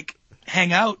sort of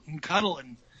hang out and cuddle,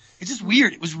 and it's just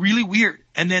weird. It was really weird.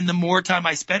 And then the more time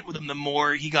I spent with him, the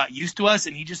more he got used to us,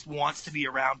 and he just wants to be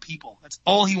around people. That's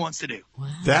all he wants to do. Wow.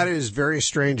 That is very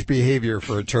strange behavior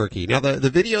for a turkey. Now, the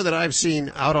video that I've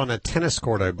seen out on a tennis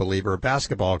court, I believe, or a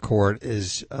basketball court,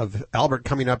 is of Albert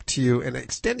coming up to you and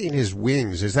extending his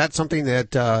wings. Is that something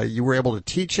that you were able to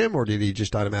teach him, or did he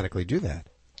just automatically do that?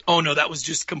 Oh, no, that was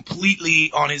just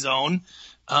completely on his own.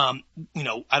 I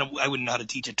wouldn't know how to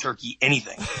teach a turkey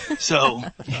anything. So,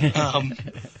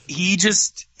 he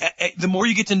just, the more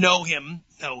you get to know him,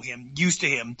 used to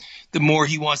him, the more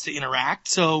he wants to interact.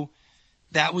 So,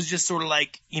 that was just sort of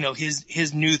like,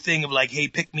 his new thing of like, hey,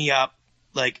 pick me up,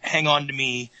 like hang on to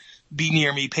me, be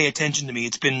near me, pay attention to me.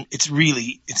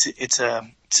 It's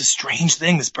a strange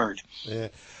thing, this bird. Yeah.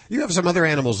 You have some other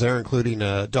animals there, including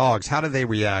dogs. How do they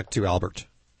react to Albert?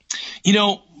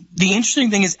 The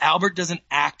interesting thing is Albert doesn't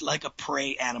act like a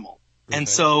prey animal. Okay. And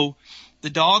so the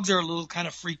dogs are a little kind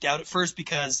of freaked out at first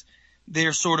because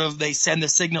they send the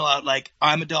signal out like,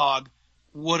 I'm a dog,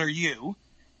 what are you?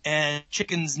 And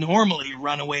chickens normally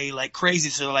run away like crazy.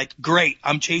 So they're like, great,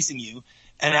 I'm chasing you.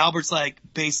 And Albert's like,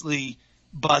 basically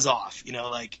buzz off,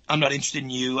 like, I'm not interested in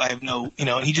you. I have no,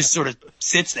 and he just sort of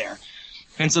sits there.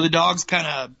 And so the dogs kind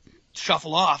of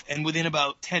shuffle off. And within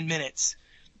about 10 minutes,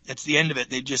 that's the end of it.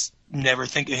 They just never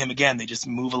think of him again. They just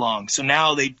move along. So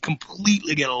now they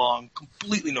completely get along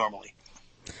completely normally.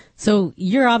 So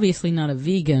you're obviously not a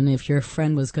vegan if your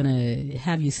friend was going to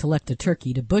have you select a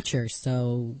turkey to butcher.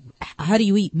 So how do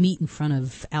you eat meat in front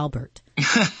of Albert?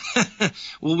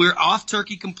 Well, we're off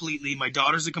turkey completely. My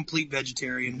daughter's a complete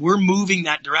vegetarian. We're moving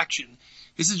that direction.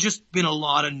 This has just been a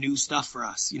lot of new stuff for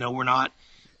us.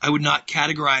 I would not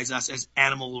categorize us as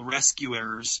animal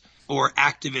rescuers or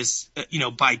activists,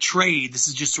 by trade. This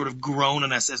has just sort of grown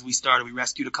on us as we started. We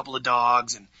rescued a couple of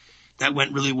dogs, and that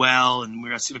went really well. And we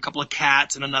rescued a couple of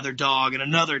cats and another dog and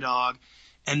another dog.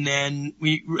 And then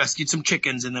we rescued some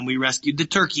chickens, and then we rescued the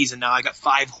turkeys. And now I got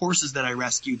 5 horses that I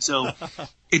rescued. So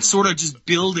it's sort of just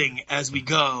building as we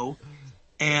go.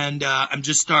 And I'm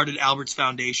just started Albert's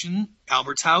Foundation,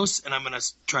 Albert's House, and I'm going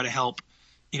to try to help,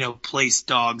 place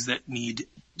dogs that need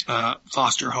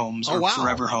foster homes or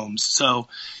forever homes. So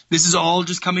this is all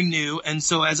just coming new. And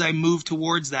so as I move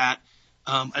towards that,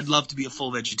 I'd love to be a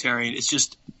full vegetarian. It's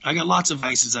just, I got lots of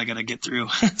vices I got to get through.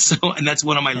 And that's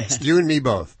one on my list. You and me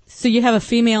both. So you have a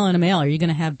female and a male. Are you going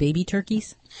to have baby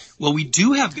turkeys? Well, we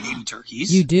do have baby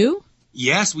turkeys. You do?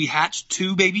 Yes, we hatched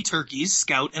 2 baby turkeys,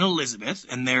 Scout and Elizabeth,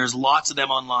 and there's lots of them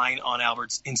online on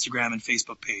Albert's Instagram and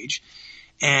Facebook page.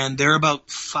 And they're about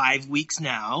 5 weeks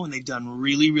now, and they've done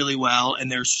really, really well,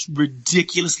 and they're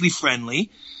ridiculously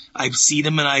friendly. I see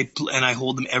them and I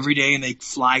hold them every day, and they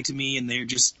fly to me, and they're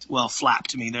just, flap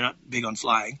to me. They're not big on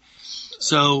flying.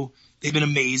 So they've been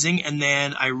amazing. And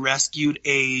then I rescued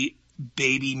a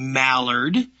baby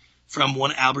mallard from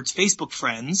one of Albert's Facebook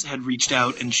friends, had reached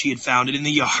out, and she had found it in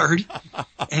the yard.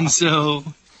 And so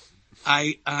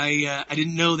I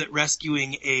didn't know that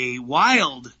rescuing a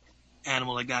wild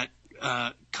animal like that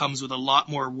comes with a lot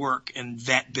more work and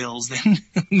vet bills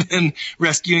than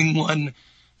rescuing one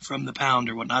from the pound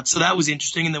or whatnot. So that was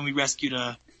interesting. And then we rescued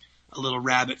a little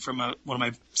rabbit from one of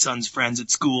my son's friends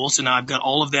at school. So now I've got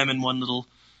all of them in one little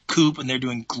coop, and they're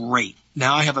doing great.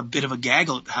 Now I have a bit of a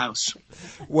gaggle at the house.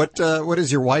 What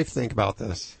does your wife think about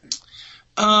this?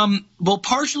 Well,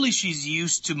 partially she's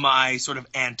used to my sort of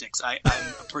antics. I'm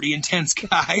a pretty intense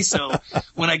guy, so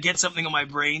when I get something on my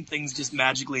brain, things just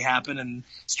magically happen, and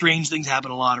strange things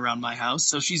happen a lot around my house.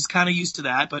 So she's kind of used to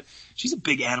that, but she's a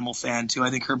big animal fan too.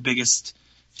 I think her biggest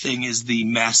thing is the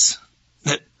mess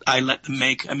that I let them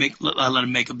make. I let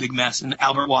them make a big mess, and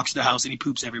Albert walks to the house and he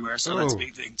poops everywhere, so that's a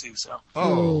big thing too. So.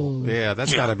 Yeah,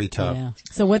 that's got to be tough. Yeah.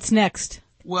 So what's next?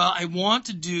 Well, I want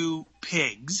to do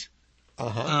pigs.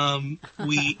 My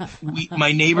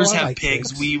neighbors have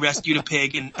pigs. We rescued a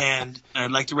pig, and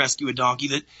I'd like to rescue a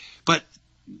donkey. But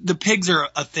the pigs are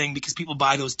a thing because people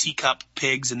buy those teacup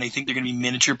pigs and they think they're going to be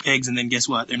miniature pigs, and then guess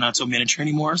what? They're not so miniature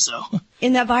anymore. So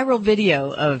in that viral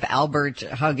video of Albert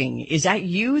hugging, is that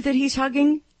you that he's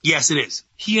hugging? Yes, it is.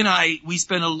 He and we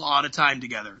spend a lot of time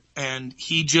together, and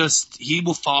he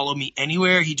will follow me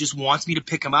anywhere. He just wants me to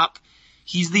pick him up.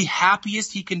 He's the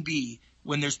happiest he can be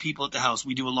when there's people at the house.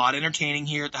 We do a lot of entertaining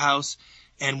here at the house,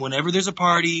 and whenever there's a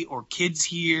party or kids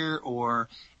here, or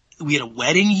we had a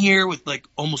wedding here with like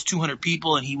almost 200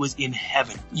 people, and he was in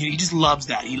heaven. He just loves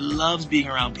that. He loves being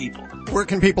around people. Where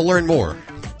can people learn more?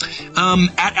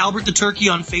 At Albert the Turkey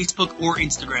on Facebook or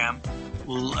Instagram.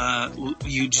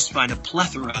 You just find a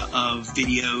plethora of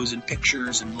videos and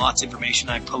pictures and lots of information.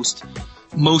 I post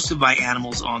most of my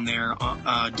animals on there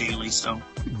daily. So,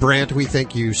 Brant, we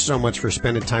thank you so much for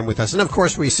spending time with us. And, of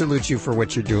course, we salute you for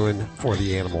what you're doing for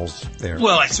the animals there.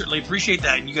 Well, I certainly appreciate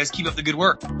that. And you guys keep up the good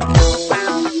work.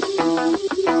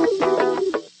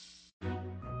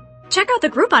 Check out the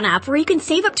Groupon app where you can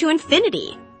save up to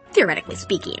infinity, theoretically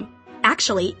speaking.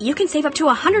 Actually, you can save up to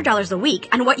 $100 a week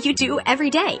on what you do every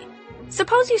day.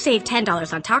 Suppose you saved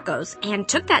 $10 on tacos and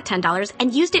took that $10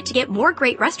 and used it to get more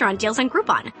great restaurant deals on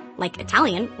Groupon, like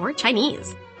Italian or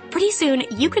Chinese. Pretty soon,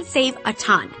 you could save a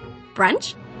ton.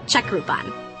 Brunch? Check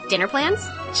Groupon. Dinner plans?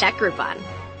 Check Groupon.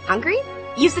 Hungry?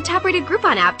 Use the top-rated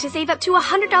Groupon app to save up to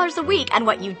 $100 a week on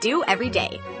what you do every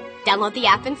day. Download the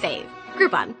app and save.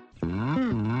 Groupon.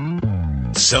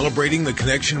 Celebrating the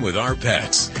connection with our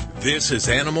pets. This is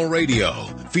Animal Radio,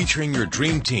 featuring your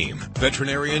dream team,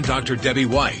 veterinarian Dr. Debbie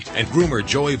White and groomer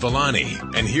Joey Villani.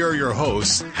 And here are your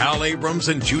hosts, Hal Abrams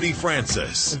and Judy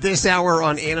Francis. This hour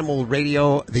on Animal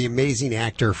Radio, the amazing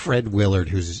actor Fred Willard,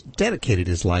 who's dedicated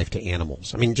his life to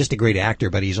animals. I mean, just a great actor,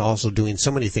 but he's also doing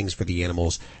so many things for the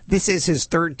animals. This is his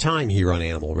third time here on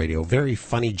Animal Radio. Very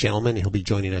funny gentleman. He'll be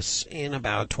joining us in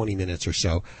about 20 minutes or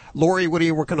so. Lori, what are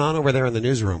you working on over there in the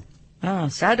newsroom? Oh,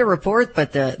 sad to report,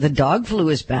 but the dog flu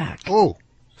is back. Oh.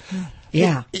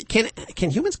 Yeah. Can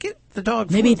humans get the dog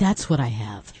flu? Maybe that's what I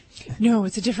have. No,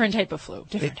 it's a different type of flu.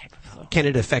 Can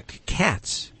it affect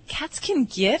cats? Cats can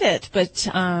get it, but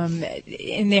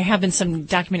and there have been some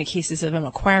documented cases of them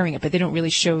acquiring it, but they don't really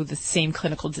show the same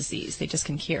clinical disease. They just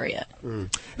can carry it. And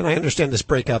I understand this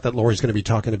breakout that Lori's going to be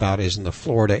talking about is in the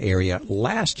Florida area.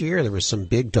 Last year, there was some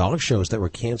big dog shows that were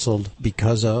canceled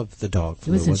because of the dog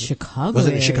flu. It was in Chicago. Was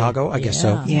it in Chicago? I guess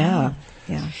so. Yeah.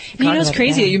 You know, it's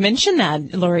crazy that you mentioned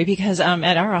that, Lori, because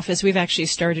at our office, we've actually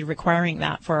started requiring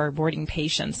that for our boarding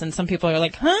patients. And some people are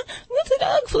like, huh? What's a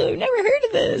dog flu? Never heard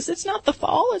of this. It's not the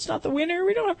fall. It's not the winter.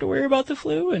 We don't have to worry about the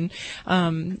flu. And,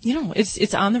 you know,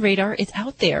 it's on the radar. It's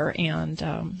out there. And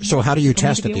so how do you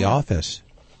test at the office?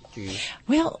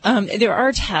 Well, there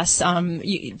are tests.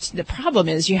 The problem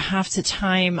is you have to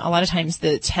time, a lot of times,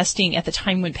 the testing at the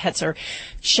time when pets are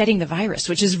shedding the virus,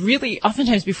 which is really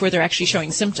oftentimes before they're actually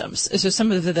showing symptoms. So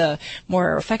some of the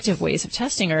more effective ways of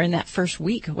testing are in that first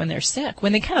week when they're sick,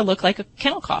 when they kind of look like a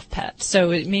kennel cough pet.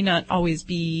 So it may not always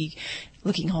be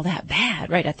looking all that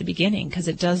bad right at the beginning, because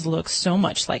it does look so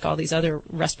much like all these other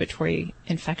respiratory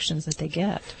infections that they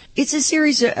get. It's a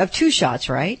series of 2 shots,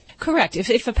 right? Correct.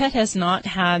 If a pet has not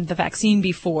had the vaccine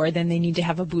before, then they need to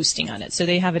have a boosting on it. So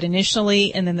they have it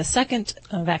initially, and then the second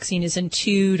vaccine is in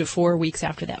 2 to 4 weeks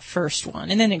after that first one,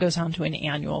 and then it goes on to an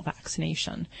annual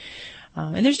vaccination.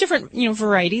 And there's different,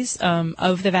 varieties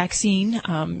of the vaccine.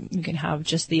 You can have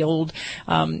just the old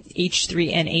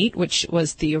H3N8, which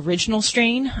was the original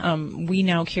strain. We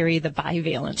now carry the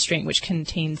bivalent strain, which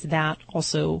contains that,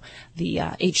 also the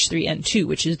H3N2,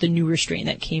 which is the newer strain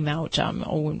that came out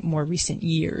in more recent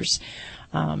years.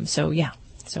 So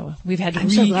we've had. I'm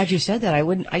so glad you said that.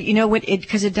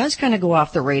 Because it does kind of go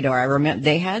off the radar. I remember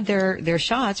they had their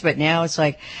shots, but now it's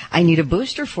like I need a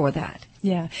booster for that.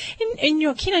 Yeah,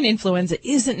 and canine influenza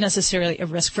isn't necessarily a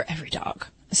risk for every dog.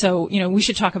 So, we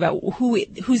should talk about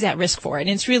who's at risk for it.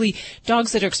 And it's really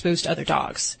dogs that are exposed to other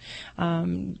dogs.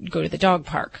 Go to the dog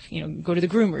park, go to the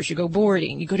groomers, you go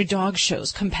boarding, you go to dog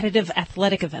shows, competitive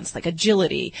athletic events like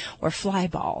agility or fly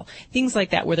ball, things like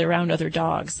that where they're around other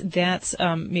dogs. That's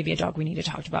maybe a dog we need to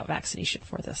talk about vaccination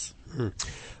for this.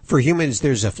 For humans,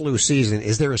 there's a flu season.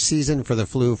 Is there a season for the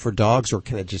flu for dogs, or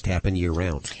can it just happen year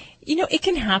round? It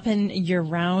can happen year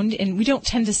round, and we don't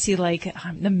tend to see like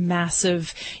the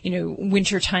massive,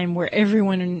 winter time where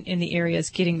everyone in the area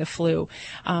is getting the flu.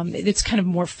 It's kind of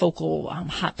more focal,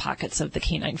 hot pockets of the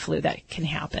canine flu that can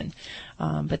happen.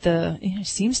 But it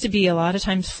seems to be a lot of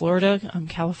times Florida,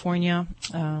 California,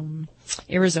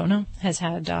 Arizona has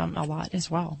had a lot as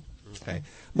well. Okay.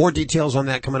 More details on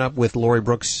that coming up with Lori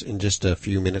Brooks in just a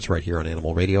few minutes right here on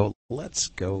Animal Radio. Let's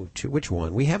go to which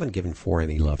one? We haven't given 4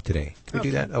 any love today. Can we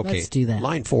do that? Okay. Let's do that.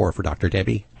 Line 4 for Dr.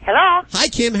 Debbie. Hello. Hi,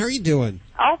 Kim. How are you doing?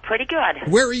 Oh, pretty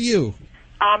good. Where are you?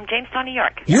 Jamestown, New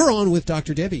York. You're on with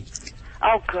Dr. Debbie.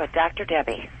 Oh, good. Dr.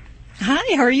 Debbie.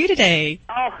 Hi, how are you today?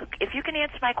 Oh, if you can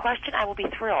answer my question, I will be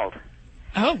thrilled.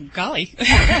 Oh, golly.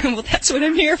 Well, that's what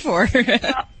I'm here for.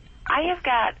 Well, I have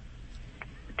got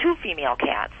 2 female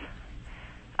cats.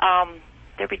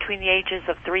 They're between the ages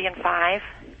of 3 and 5,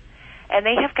 and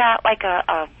they have got like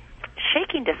a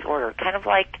shaking disorder, kind of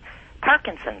like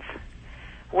Parkinson's.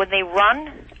 When they run,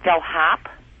 they'll hop,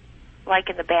 like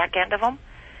in the back end of them.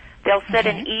 They'll sit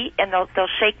and eat, and they'll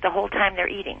shake the whole time they're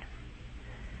eating.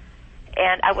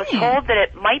 And I was told that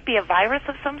it might be a virus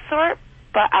of some sort,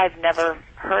 but I've never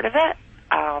heard of it.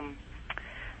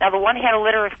 Now, the one had a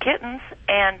litter of kittens,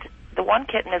 and the one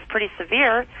kitten is pretty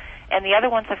severe, and the other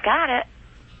ones have got it,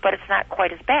 but it's not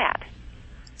quite as bad.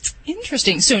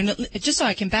 Interesting. So just so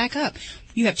I can back up,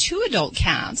 you have 2 adult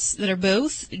cats that are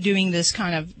both doing this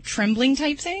kind of trembling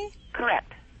type thing?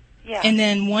 Correct. Yeah. And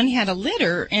then one had a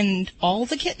litter, and all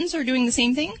the kittens are doing the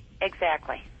same thing?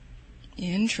 Exactly.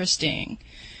 Interesting.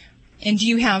 And do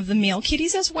you have the male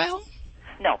kitties as well?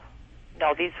 No,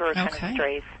 these were kind of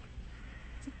strays.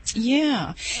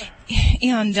 Yeah.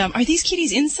 And are these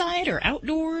kitties inside or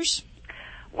outdoors?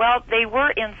 Well, they were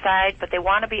inside, but they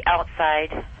want to be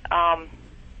outside.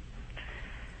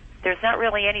 There's not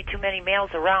really too many males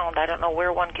around. I don't know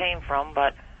where one came from,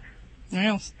 but...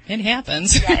 Well, it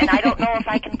happens. Yeah, and I don't know if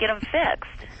I can get them fixed.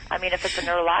 I mean, if it's a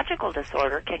neurological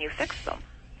disorder, can you fix them?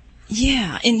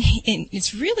 Yeah, and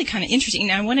it's really kind of interesting.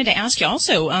 Now, I wanted to ask you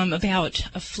also about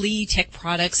flea tick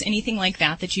products, anything like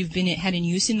that you've had in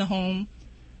use in the home?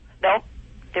 Nope.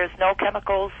 There's no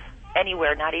chemicals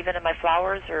anywhere, not even in my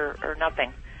flowers or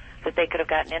nothing that they could have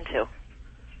gotten into.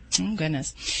 Oh,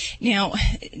 goodness. Now,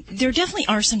 there definitely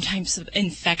are some types of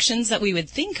infections that we would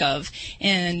think of,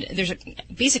 and there's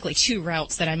basically two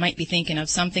routes that I might be thinking of,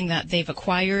 something that they've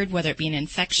acquired, whether it be an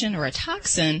infection or a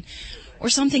toxin, or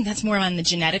something that's more on the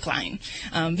genetic line,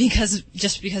 because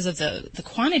of the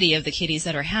quantity of the kitties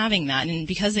that are having that, and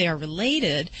because they are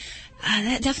related,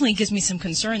 that definitely gives me some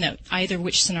concern that either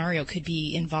which scenario could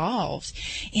be involved.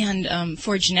 And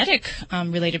for a genetic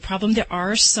related problem, there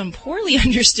are some poorly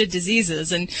understood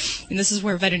diseases, and this is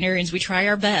where veterinarians, we try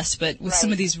our best, but with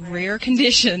some of these rare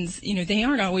conditions, they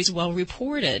aren't always well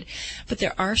reported. But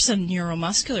there are some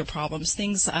neuromuscular problems,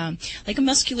 things like a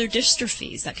muscular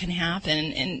dystrophies that can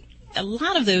happen, and a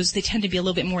lot of those, they tend to be a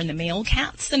little bit more in the male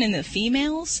cats than in the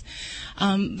females.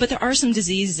 But there are some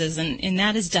diseases, and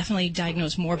that is definitely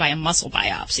diagnosed more by a muscle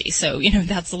biopsy. So,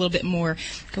 that's a little bit more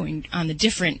going on the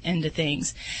different end of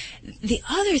things. The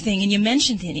other thing, and you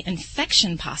mentioned the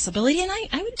infection possibility, and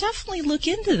I would definitely look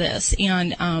into this.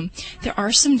 And there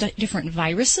are some different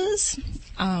viruses,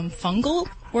 fungal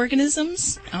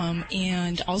organisms,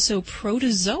 and also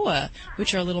protozoa,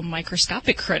 which are little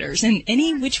microscopic critters. And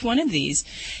any which one of these,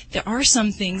 there are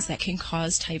some things that can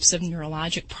cause types of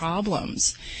neurologic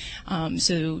problems.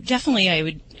 So definitely I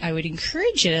would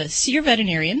encourage you to see your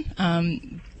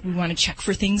veterinarian. We want to check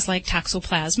for things like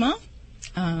toxoplasma,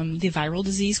 the viral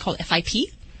disease called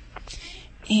FIP,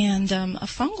 and a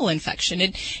fungal infection.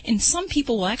 And some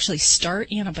people will actually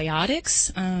start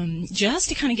antibiotics just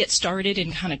to kind of get started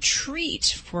and kind of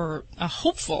treat for a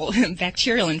hopeful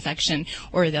bacterial infection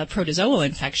or the protozoal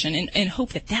infection, and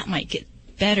hope that might get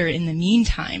better in the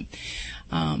meantime.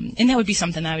 And that would be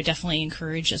something that I would definitely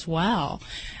encourage as well.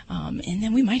 And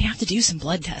then we might have to do some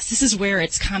blood tests. This is where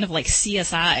it's kind of like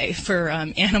CSI for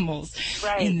animals,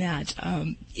 right, in that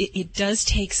it does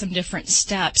take some different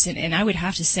steps. And I would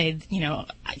have to say,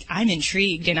 I'm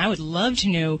intrigued and I would love to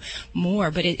know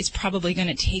more, but it's probably going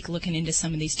to take looking into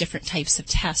some of these different types of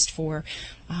tests for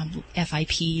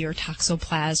FIP or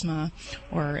toxoplasma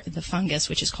or the fungus,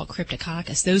 which is called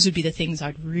Cryptococcus. Those would be the things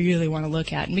I'd really want to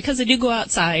look at. And because they do go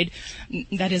outside,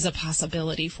 that is a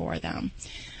possibility for them.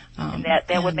 And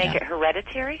that would make it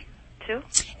hereditary, too?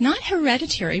 Not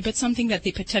hereditary, but something that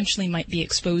they potentially might be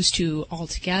exposed to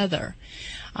altogether.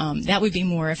 That would be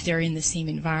more if they're in the same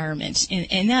environment.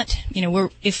 And that,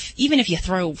 even if you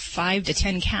throw 5 to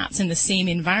 10 cats in the same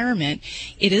environment,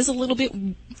 it is a little bit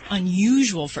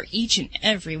unusual for each and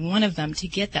every one of them to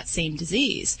get that same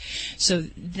disease. So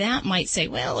that might say,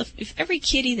 well, if every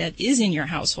kitty that is in your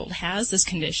household has this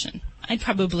condition, I'd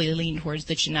probably lean towards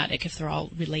the genetic if they're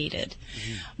all related.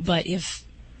 Mm-hmm. But if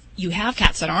you have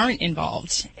cats that aren't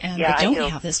involved and that don't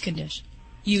have this condition,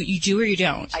 you do or you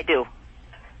don't? I do.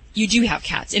 You do have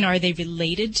cats, and are they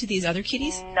related to these other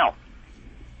kitties? No.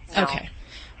 Okay.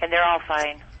 And they're all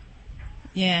fine.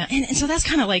 Yeah, and so that's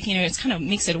kind of like, it's kind of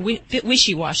makes it a bit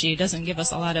wishy-washy. It doesn't give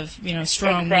us a lot of,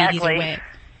 strong weight either way.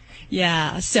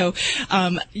 Yeah, so,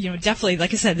 definitely,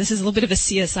 like I said, this is a little bit of a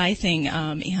CSI thing,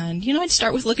 and, I'd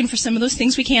start with looking for some of those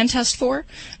things we can test for,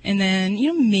 and then,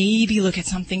 maybe look at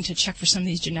something to check for some of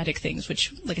these genetic things,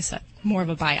 which, like I said, more of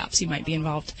a biopsy might be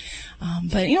involved.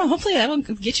 But, hopefully that'll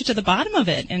get you to the bottom of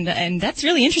it, and that's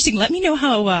really interesting. Let me know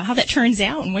how that turns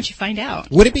out and what you find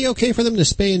out. Would it be okay for them to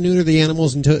spay and neuter the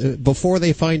animals before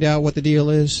they find out what the deal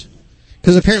is?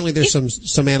 Because apparently there's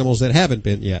some animals that haven't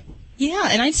been yet. Yeah,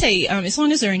 and I'd say as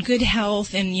long as they're in good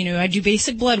health and, I do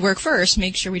basic blood work first,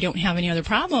 make sure we don't have any other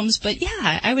problems. But,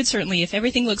 yeah, I would certainly, if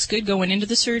everything looks good going into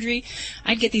the surgery,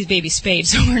 I'd get these babies spayed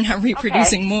so we're not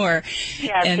reproducing more.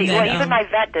 Yeah, and then, even my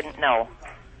vet didn't know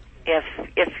if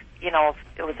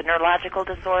it was a neurological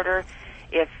disorder,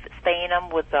 if spaying them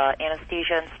with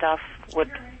anesthesia and stuff would,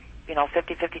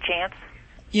 50-50 chance.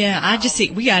 Yeah, I just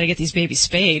think we got to get these babies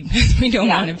spayed. We don't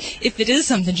want to, if it is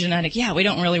something genetic, we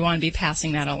don't really want to be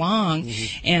passing that along.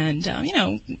 Mm-hmm.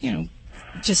 And,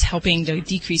 just helping to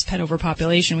decrease pet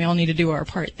overpopulation. We all need to do our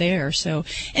part there. So,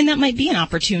 and that might be an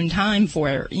opportune time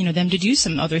for, them to do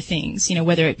some other things,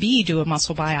 whether it be do a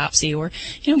muscle biopsy or,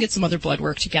 get some other blood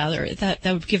work together. That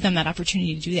would give them that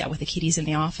opportunity to do that with the kitties in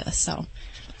the office. So,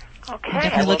 okay,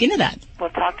 definitely look into that. We'll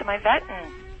talk to my vet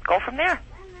and go from there.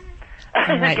 All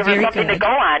right, give her something good to go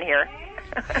on here.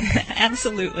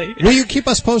 Absolutely. Will you keep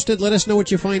us posted? Let us know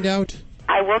what you find out.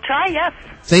 I will try, yes.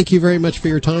 Thank you very much for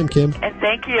your time, Kim. And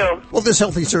thank you. Well, this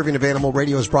healthy serving of Animal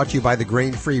Radio is brought to you by the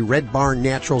grain-free Red Barn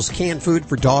Naturals canned food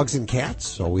for dogs and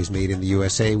cats. Always made in the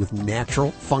USA with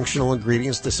natural, functional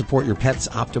ingredients to support your pet's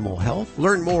optimal health.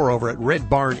 Learn more over at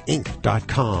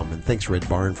redbarninc.com. And thanks, Red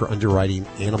Barn, for underwriting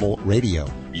Animal Radio.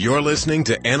 You're listening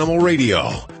to Animal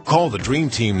Radio. Call the Dream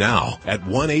Team now at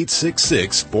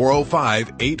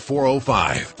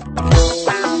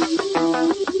 1-866-405-8405.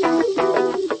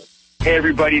 Hey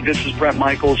everybody, this is Brett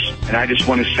Michaels, and I just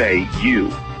want to say, you,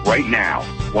 right now,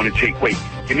 want to take, wait,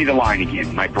 give me the line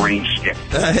again, my brain skipped.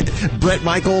 Brett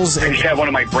Michaels. I just had one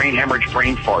of my brain hemorrhage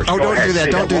brain farts. Oh, Go don't do that,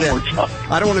 don't do that. Time.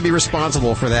 I don't want to be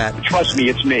responsible for that. Trust me,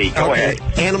 it's me. Go ahead.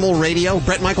 Animal Radio,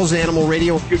 Brett Michaels and Animal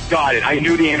Radio. You got it. I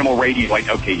knew the Animal Radio,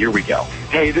 okay, here we go.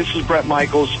 Hey, this is Brett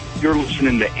Michaels. You're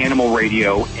listening to Animal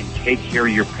Radio, and take care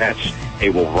of your pets. They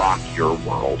will rock your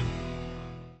world.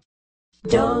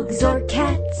 Dogs or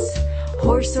cats,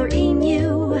 horse or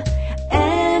emu,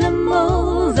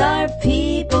 animals are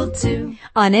people too.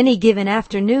 On any given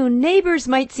afternoon, neighbors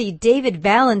might see David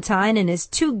Valentine and his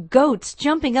 2 goats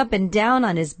jumping up and down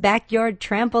on his backyard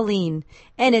trampoline,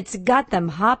 and it's got them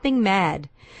hopping mad.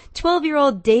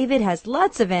 12-year-old David has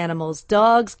lots of animals,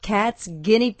 dogs, cats,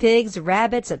 guinea pigs,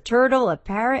 rabbits, a turtle, a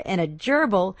parrot, and a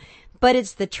gerbil, but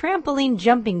it's the trampoline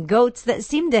jumping goats that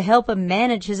seem to help him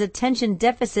manage his attention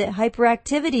deficit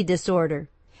hyperactivity disorder.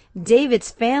 David's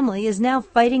family is now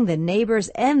fighting the neighbors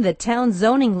and the town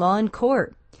zoning law in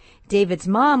court. David's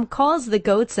mom calls the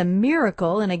goats a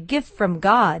miracle and a gift from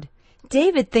God.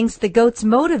 David thinks the goats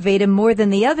motivate him more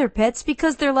than the other pets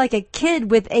because they're like a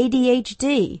kid with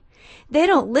ADHD. They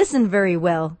don't listen very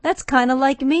well. That's kind of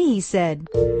like me, he said.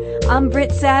 I'm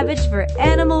Britt Savage for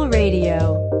Animal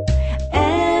Radio.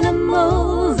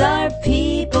 Animals are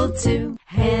people too.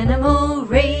 Animal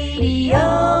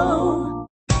Radio.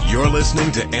 You're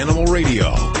listening to Animal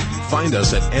Radio. Find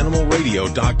us at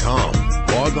animalradio.com.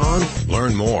 Log on,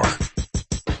 learn more.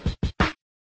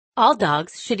 All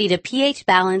dogs should eat a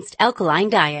pH-balanced alkaline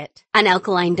diet. An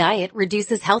alkaline diet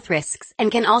reduces health risks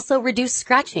and can also reduce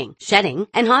scratching, shedding,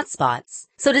 and hot spots.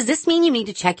 So does this mean you need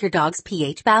to check your dog's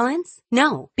pH balance?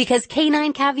 No, because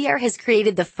Canine Caviar has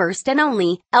created the first and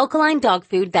only alkaline dog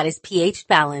food that is pH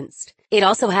balanced. It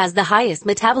also has the highest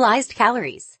metabolized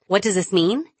calories. What does this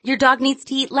mean? Your dog needs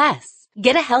to eat less.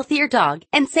 Get a healthier dog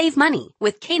and save money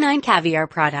with Canine Caviar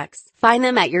products. Find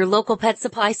them at your local pet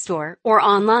supply store or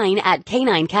online at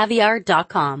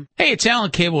caninecaviar.com. Hey, it's Alan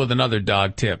Cable with another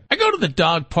dog tip. I go to the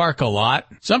dog park a lot.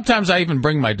 Sometimes I even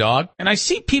bring my dog, and I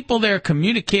see people there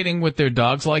communicating with their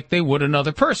dogs like they would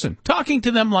another person, talking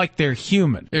to them like they're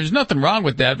human. There's nothing wrong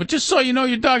with that, but just so you know,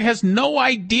 your dog has no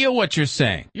idea what you're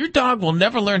saying. Your dog will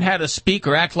never learn how to speak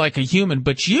or act like a human,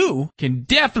 but you can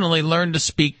definitely learn to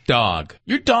speak dog.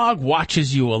 Your dog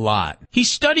watches you a lot. He's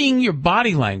studying your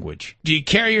body language. Do you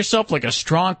carry yourself like a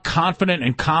strong, confident,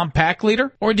 and calm pack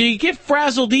leader? Or do you get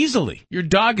frazzled easily? Your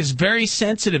dog is very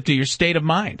sensitive to your state of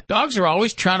mind. Dogs are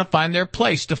always trying to find their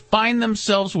place, to find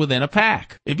themselves within a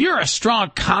pack. If you're a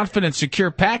strong, confident,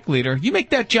 secure pack leader, you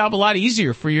make that job a lot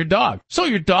easier for your dog. So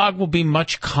your dog will be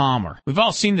much calmer. We've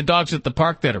all seen the dogs at the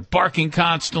park that are barking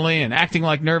constantly and acting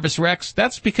like nervous wrecks.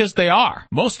 That's because they are.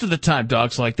 Most of the time,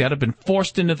 dogs like that have been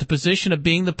forced into the position of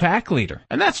being the pack leader.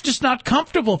 And that's just not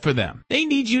comfortable for them. They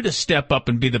need you to step up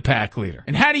and be the pack leader.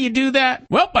 And how do you do that?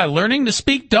 Well, by learning to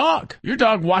speak dog. Your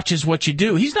dog watches what you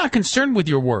do. He's not concerned with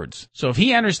your words. So if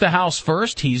he enters the house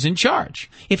first, he's in charge.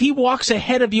 If he walks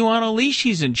ahead of you on a leash,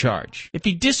 he's in charge. If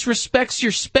he disrespects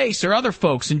your space or other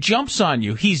folks and jumps on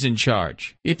you, he's in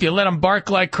charge. If you let him bark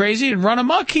like crazy and run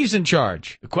amok, he's in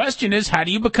charge. The question is, how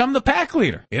do you become the pack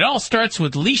leader? It all starts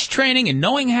with leash training and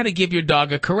knowing how to give your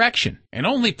dog a correction, and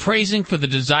only praising for the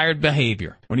desired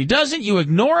behavior. When he doesn't, you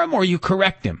ignore him or you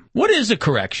correct him. What is a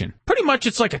correction? Pretty much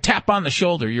it's like a tap on the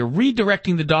shoulder. You're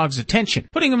redirecting the dog's attention,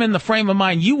 putting him in the frame of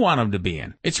mind you want him to be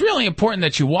in. It's really important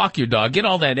that you walk your dog, get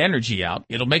all that energy out.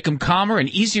 It'll make him calmer and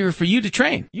easier for you to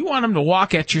train. You want him to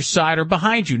walk at your side or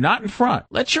behind you, not in front.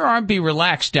 Let your arm be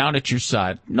relaxed down at your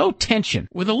side. No tension.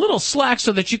 With a little slack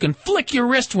so that you can flick your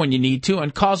wrist when you need to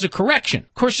and cause a correction.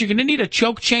 Of course, you're going to need a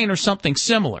choke chain or something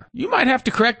similar. You might have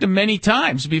to correct him many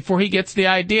times before he gets the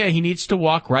idea he needs to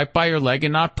walk right by your leg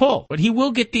and not pull. But he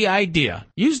will get the idea.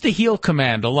 Use the heel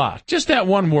command a lot. Just that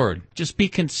one word. Just be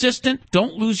consistent.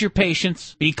 Don't lose your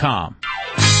patience. Be calm.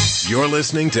 You're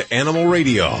listening to Animal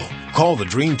Radio. Call the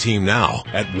Dream Team now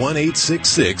at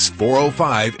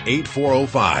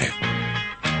 1-866-405-8405.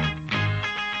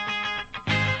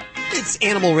 It's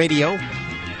Animal Radio.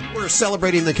 We're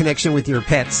celebrating the connection with your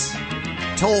pets.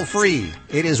 toll free.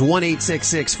 It is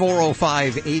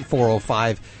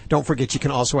 1-866-405-8405. Don't forget, you can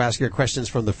also ask your questions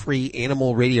from the free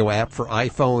Animal Radio app for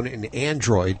iPhone and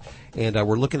Android. And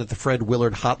we're looking at the Fred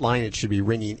Willard hotline. It should be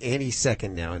ringing any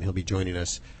second now, and he'll be joining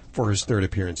us for his third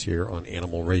appearance here on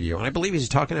Animal Radio. And I believe he's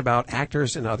talking about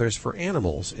actors and others for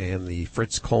animals and the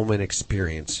Fritz Coleman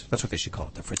experience. That's what they should call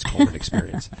it, the Fritz Coleman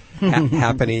experience.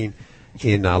 Happening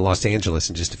in Los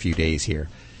Angeles in just a few days here.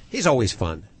 He's always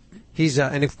fun. He's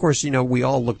and of course, you know, we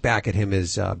all look back at him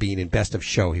as being in Best of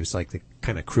Show. He was like the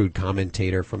kind of crude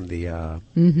commentator from the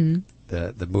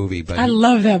movie. But I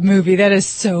love that movie. That is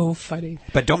so funny.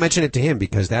 But don't mention it to him,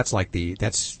 because that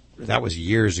was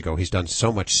years ago. He's done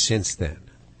so much since then,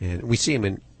 and we see him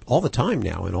in all the time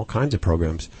now in all kinds of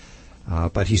programs.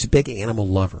 But he's a big animal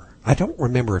lover. I don't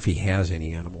remember if he has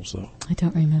any animals though. I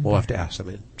don't remember. We'll have to ask him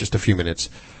in just a few minutes.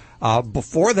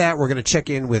 Before that, we're going to check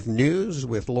in with news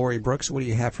with Lori Brooks. What do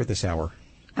you have for this hour?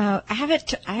 I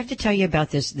have to tell you about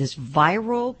this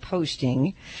viral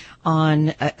posting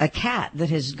on a cat that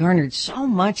has garnered so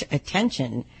much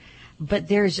attention. But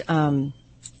there's a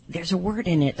word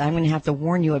in it I'm going to have to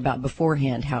warn you about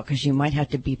beforehand, because you might have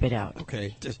to beep it out.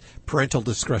 Okay, just parental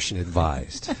discretion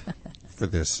advised for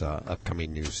this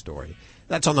upcoming news story.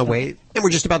 That's on the way. And we're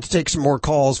just about to take some more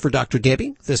calls for Dr.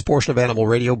 Debbie. This portion of Animal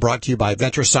Radio brought to you by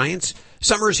VetraScience.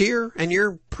 Summer's here, and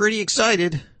you're pretty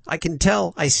excited. I can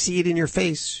tell. I see it in your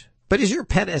face. But is your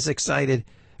pet as excited?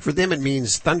 For them, it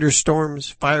means thunderstorms,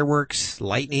 fireworks,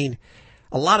 lightning,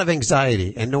 a lot of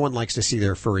anxiety, and no one likes to see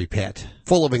their furry pet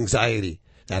full of anxiety.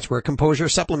 That's where Composure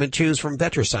Supplement Chews from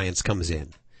VetraScience comes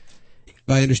in.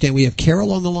 I understand we have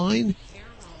Carol on the line.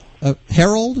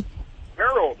 Harold?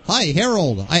 Harold. Hi,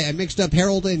 Harold. I mixed up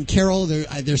Harold and Carol.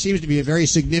 There seems to be a very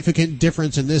significant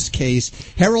difference in this case.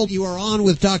 Harold, you are on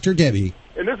with Dr. Debbie.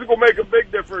 And this is going to make a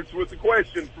big difference with the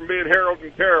question from being Harold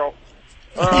and Carol.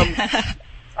 I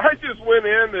just went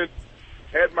in and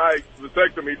had my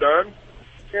vasectomy done.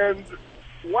 And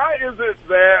why is it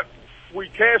that we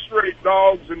castrate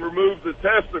dogs and remove the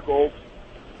testicles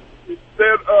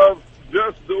instead of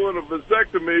just doing a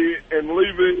vasectomy and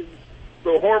leaving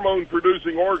the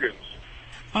hormone-producing organs?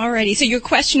 Alrighty, so your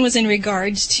question was in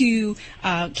regards to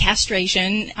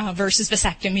castration versus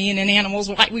vasectomy, and in animals,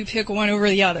 why we pick one over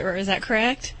the other. Is that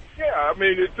correct? Yeah, I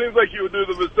mean, it seems like you would do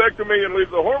the vasectomy and leave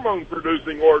the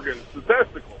hormone-producing organs, the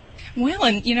testicles. Well,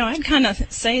 and, I'd kind of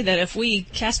say that if we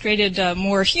castrated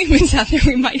more humans out there,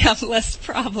 we might have less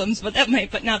problems, but that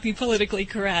might not be politically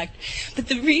correct. But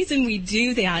the reason we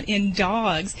do that in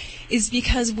dogs is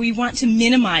because we want to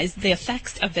minimize the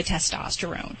effects of the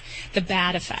testosterone, the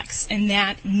bad effects, and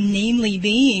that namely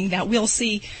being that we'll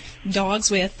see dogs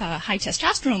with high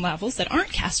testosterone levels that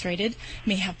aren't castrated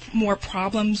may have more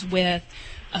problems with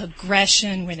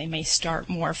aggression, where they may start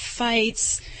more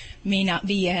fights, may not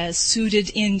be as suited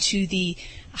into the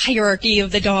hierarchy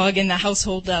of the dog in the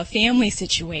household family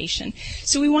situation.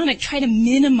 So we want to try to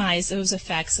minimize those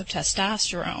effects of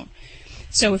testosterone.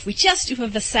 So if we just do a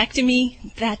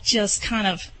vasectomy, that just kind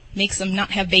of makes them not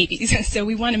have babies. So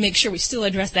we want to make sure we still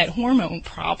address that hormone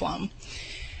problem.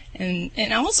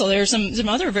 And also there's some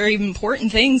other very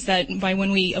important things that when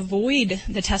we avoid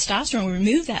the testosterone, we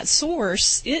remove that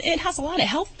source, it has a lot of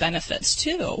health benefits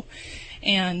too.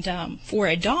 And for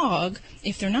a dog,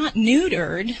 if they're not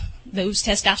neutered, those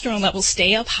testosterone levels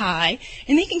stay up high,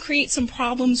 and they can create some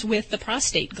problems with the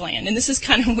prostate gland. And this is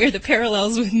kind of where the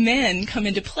parallels with men come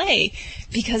into play,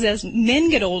 because as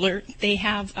men get older, they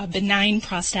have a benign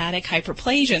prostatic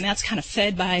hyperplasia, and that's kind of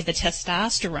fed by the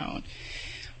testosterone.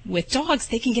 With dogs,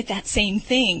 they can get that same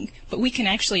thing, but we can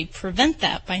actually prevent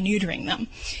that by neutering them.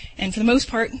 And for the most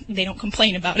part, they don't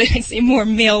complain about it. I say more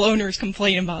male owners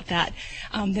complain about that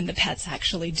than the pets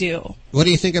actually do. What do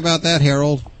you think about that,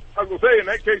 Harold? I was going to say, in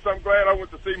that case, I'm glad I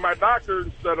went to see my doctor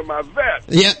instead of my vet.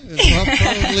 Yeah, well,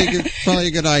 probably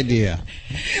a good idea.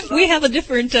 We have a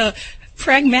different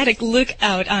pragmatic look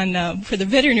out on for the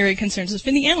veterinary concerns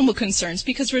than the animal concerns,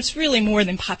 because it's really more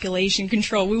than population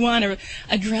control. We want to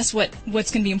address what's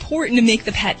going to be important to make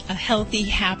the pet a healthy,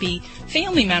 happy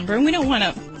family member, and we don't want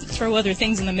to throw other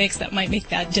things in the mix that might make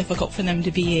that difficult for them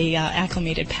to be a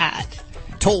acclimated pet.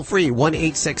 Toll free,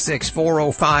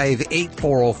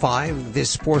 1-866-405-8405.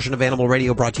 This portion of Animal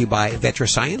Radio brought to you by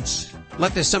VetraScience.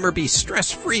 Let this summer be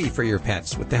stress-free for your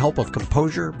pets with the help of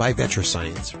Composure by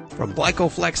VetraScience. From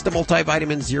Glycoflex to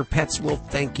multivitamins, your pets will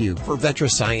thank you for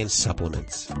VetraScience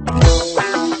supplements.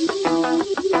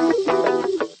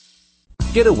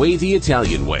 Get away the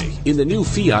Italian way in the new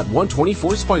Fiat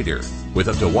 124 Spider. With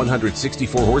up to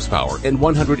 164 horsepower and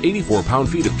 184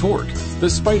 pound-feet of torque, the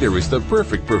Spider is the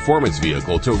perfect performance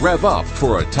vehicle to rev up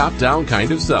for a top-down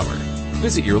kind of summer.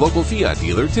 Visit your local Fiat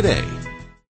dealer today.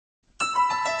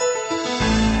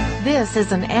 This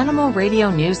is an Animal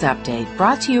Radio News Update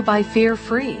brought to you by Fear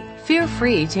Free. Fear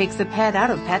Free takes the pet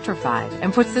out of petrified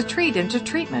and puts the treat into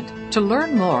treatment. To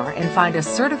learn more and find a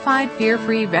certified Fear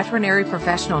Free veterinary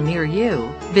professional near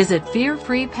you, visit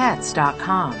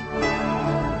fearfreepets.com.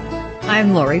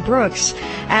 I'm Lori Brooks.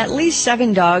 At least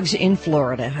 7 dogs in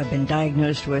Florida have been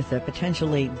diagnosed with a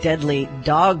potentially deadly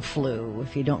dog flu.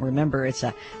 If you don't remember, it's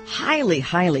a highly,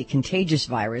 highly contagious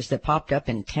virus that popped up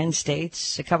in 10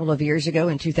 states a couple of years ago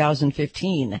in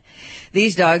 2015.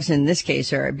 These dogs, in this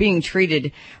case, are being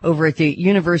treated over at the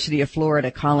University of Florida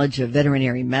College of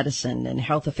Veterinary Medicine, and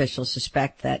health officials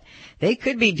suspect that they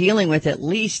could be dealing with at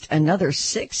least another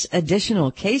 6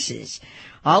 additional cases.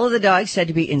 All of the dogs said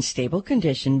to be in stable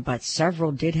condition, but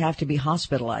several did have to be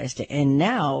hospitalized. And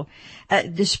now,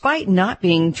 despite not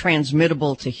being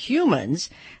transmittable to humans,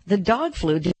 the dog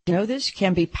flu, did you know this,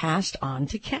 can be passed on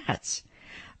to cats.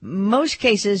 Most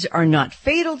cases are not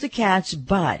fatal to cats,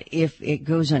 but if it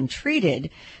goes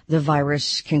untreated, the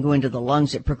virus can go into the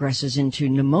lungs. It progresses into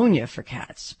pneumonia for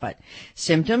cats. But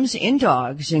symptoms in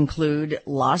dogs include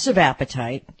loss of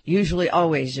appetite, usually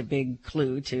always a big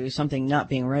clue to something not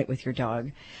being right with your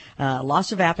dog,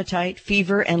 loss of appetite,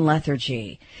 fever, and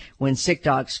lethargy. When sick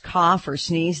dogs cough or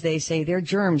sneeze, they say their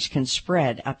germs can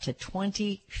spread up to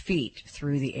 20 feet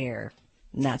through the air.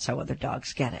 And that's how other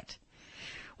dogs get it.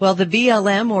 Well, the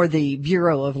BLM, or the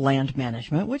Bureau of Land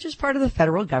Management, which is part of the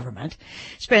federal government,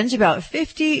 spends about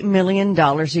 $50 million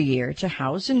a year to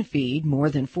house and feed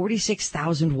more than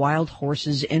 46,000 wild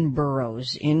horses in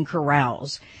burrows, in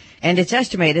corrals. And it's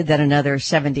estimated that another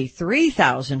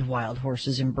 73,000 wild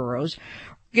horses in burrows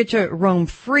get to roam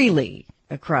freely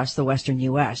across the western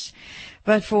U.S.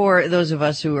 But for those of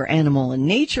us who are animal and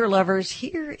nature lovers,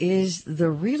 here is the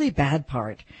really bad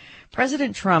part.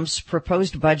 President Trump's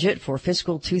proposed budget for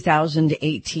fiscal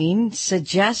 2018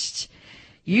 suggests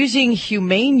using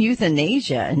humane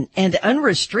euthanasia and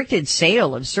unrestricted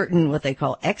sale of certain what they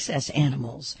call excess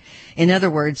animals. In other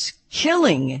words,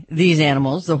 killing these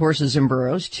animals, the horses and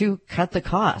burros, to cut the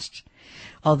cost.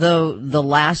 Although the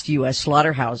last U.S.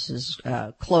 slaughterhouses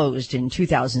closed in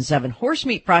 2007, horse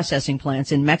meat processing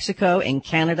plants in Mexico and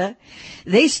Canada,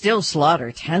 they still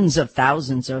slaughter tens of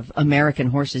thousands of American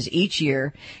horses each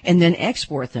year and then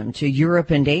export them to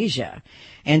Europe and Asia.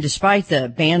 And despite the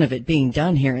ban of it being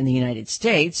done here in the United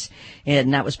States,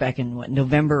 and that was back in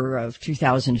November of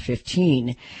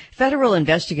 2015, federal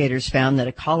investigators found that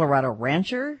a Colorado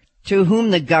rancher to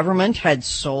whom the government had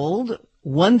sold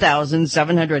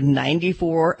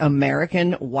 1,794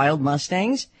 American wild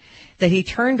Mustangs, that he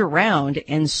turned around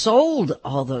and sold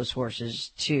all those horses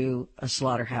to a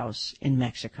slaughterhouse in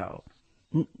Mexico.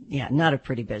 Yeah, not a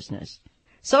pretty business.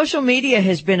 Social media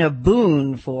has been a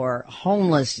boon for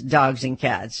homeless dogs and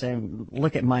cats. And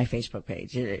look at my Facebook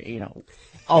page. You know,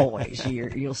 always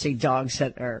you'll see dogs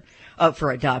that are up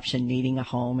for adoption needing a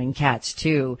home, and cats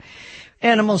too.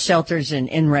 Animal shelters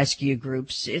and rescue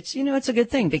groups, it's a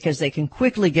good thing because they can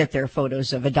quickly get their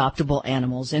photos of adoptable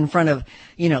animals in front of,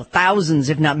 thousands,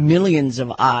 if not millions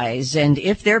of eyes. And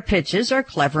if their pitches are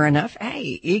clever enough,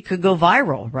 hey, it could go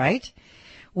viral, right?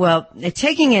 Well,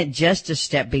 taking it just a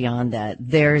step beyond that,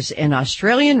 there's an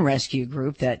Australian rescue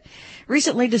group that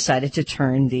recently decided to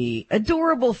turn the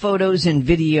adorable photos and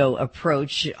video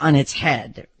approach on its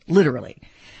head, literally.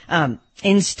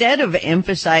 Instead of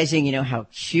emphasizing, how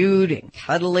cute and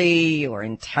cuddly or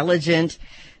intelligent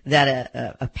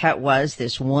that a pet was,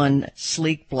 this one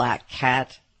sleek black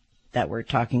cat that we're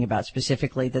talking about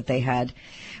specifically that they had,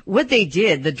 what they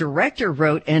did, the director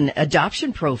wrote an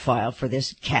adoption profile for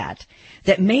this cat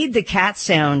that made the cat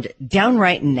sound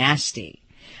downright nasty.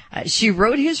 She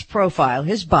wrote his profile,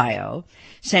 his bio,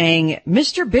 saying,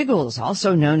 Mr. Biggles,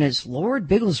 also known as Lord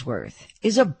Bigglesworth,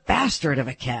 is a bastard of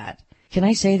a cat. Can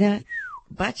I say that?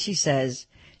 But she says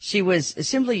she was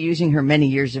simply using her many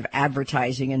years of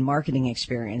advertising and marketing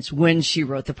experience when she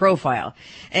wrote the profile.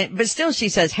 But still she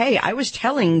says, hey, I was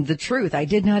telling the truth. I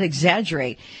did not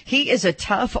exaggerate. He is a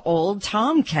tough old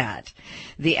tomcat.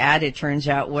 The ad, it turns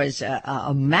out, was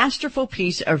a masterful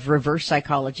piece of reverse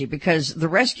psychology because the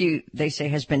rescue, they say,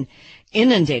 has been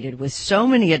inundated with so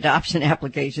many adoption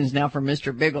applications now for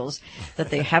Mr. Biggles that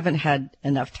they haven't had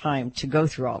enough time to go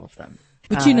through all of them.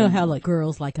 But you know how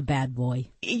girls like a bad boy.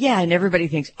 Yeah, and everybody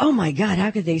thinks, oh my God,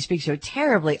 how could they speak so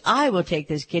terribly? I will take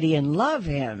this kitty and love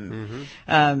him.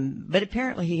 Mm-hmm. But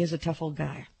apparently he is a tough old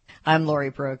guy. I'm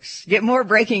Lori Brooks. Get more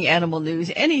breaking animal news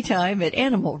anytime at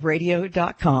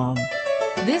animalradio.com.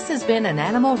 This has been an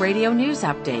Animal Radio News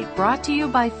Update brought to you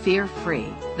by Fear Free.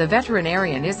 The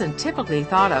veterinarian isn't typically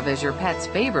thought of as your pet's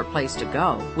favorite place to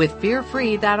go. With Fear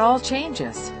Free, that all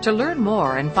changes. To learn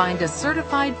more and find a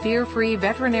certified Fear Free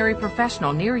veterinary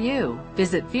professional near you,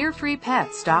 visit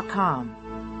fearfreepets.com.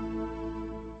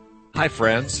 Hi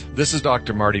friends, this is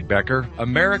Dr. Marty Becker,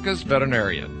 America's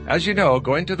veterinarian. As you know,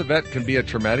 going to the vet can be a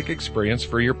traumatic experience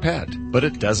for your pet, but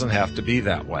it doesn't have to be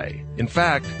that way. In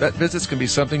fact, vet visits can be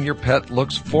something your pet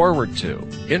looks forward to.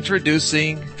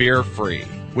 Introducing Fear Free.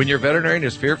 When your veterinarian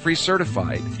is fear-free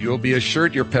certified, you will be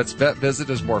assured your pet's vet visit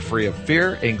is more free of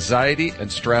fear, anxiety, and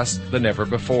stress than ever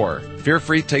before.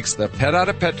 Fear-free takes the pet out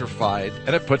of petrified,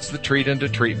 and it puts the treat into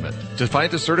treatment. To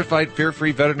find a certified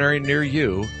fear-free veterinarian near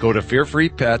you, go to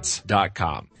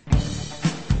fearfreepets.com.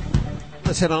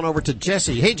 Let's head on over to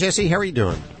Jesse. Hey, Jesse, how are you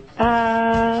doing?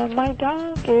 My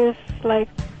dog is like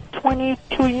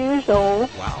 22 years old.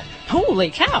 Wow. Holy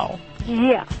cow.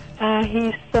 Yeah.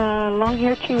 He's a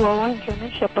long-haired Chihuahua,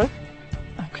 German Shepherd.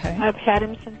 Okay. I've had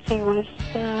him since he was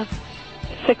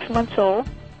 6 months old.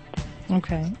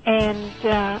 Okay. And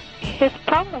his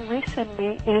problem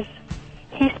recently is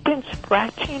he's been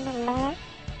scratching a lot,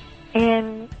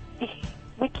 and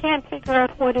we can't figure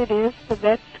out what it is. The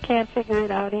vets can't figure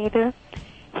it out either.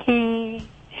 He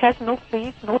has no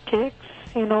fleas, no ticks.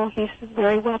 You know, he's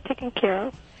very well taken care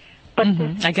of. But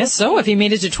I guess so. If he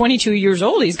made it to 22 years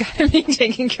old, he's got to be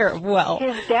taken care of well.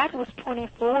 His dad was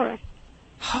 24.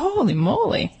 Holy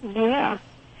moly. Yeah.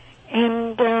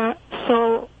 And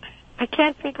so I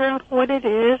can't figure out what it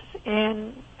is,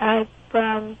 and I've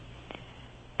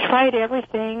tried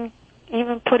everything,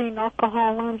 even putting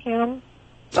alcohol on him.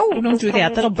 Oh, don't do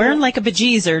that. That'll burn like a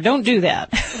bejeezer. Don't do that.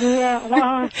 Yeah, well,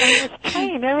 I was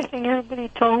trying everything everybody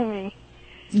told me.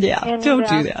 Yeah, and, don't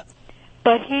do that.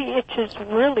 But he itches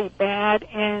really bad,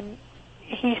 and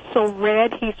he's so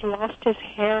red. He's lost his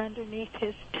hair underneath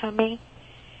his tummy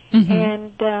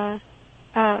and the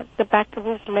back of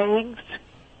his legs.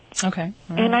 Okay.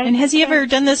 Right. And has he ever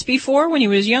done this before when he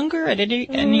was younger at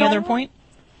any other point?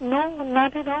 No,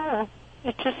 not at all.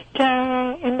 It's just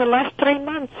in the last 3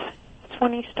 months. That's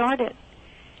when he started.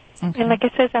 Okay. And like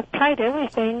I said, I've tried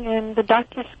everything, and the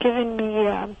doctor's given me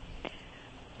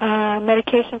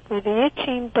medication for the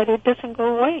itching, but it doesn't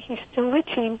go away. He's still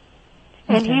itching.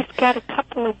 And he's got a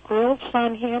couple of growths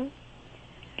on him.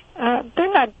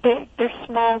 They're not big, they're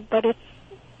small, but it's,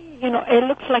 it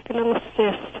looks like a little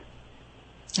cyst.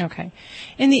 Okay.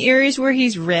 In the areas where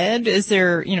he's red, is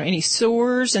there, any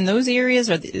sores in those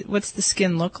areas, or what's the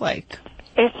skin look like?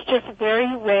 It's just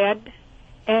very red,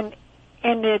 and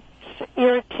it's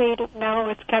irritated now.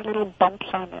 It's got little bumps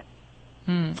on it.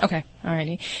 Okay,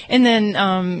 alrighty. And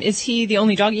then, is he the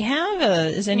only dog you have?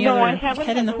 Is any other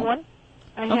pet in the home? One.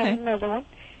 I have another one.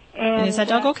 And is that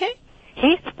dog okay?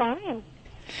 He's fine.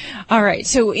 All right.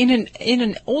 So in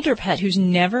an older pet who's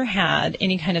never had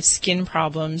any kind of skin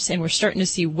problems, and we're starting to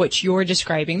see what you're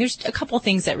describing, there's a couple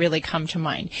things that really come to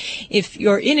mind. If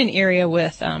you're in an area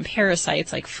with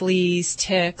parasites like fleas,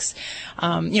 ticks,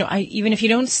 even if you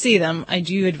don't see them, I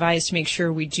do advise to make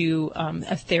sure we do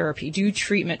a therapy, do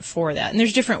treatment for that. And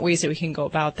there's different ways that we can go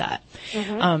about that.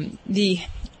 The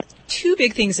two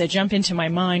big things that jump into my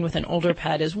mind with an older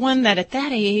pet is one, that at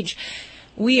that age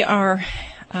we are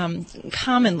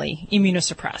commonly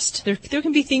immunosuppressed. There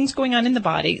can be things going on in the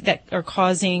body that are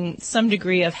causing some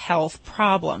degree of health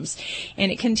problems,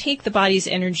 and it can take the body's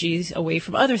energies away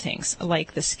from other things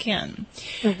like the skin.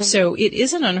 So it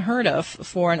isn't unheard of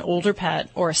for an older pet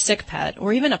or a sick pet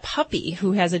or even a puppy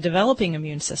who has a developing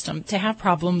immune system to have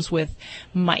problems with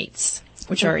mites,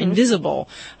 which are invisible.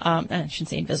 I shouldn't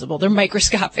say invisible. They're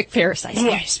microscopic parasites.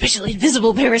 They're especially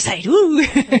invisible parasite. Woo!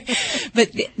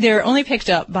 But they're only picked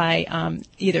up by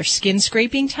either skin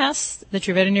scraping tests that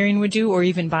your veterinarian would do or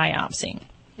even biopsying.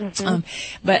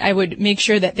 But I would make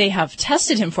sure that they have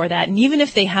tested him for that. And even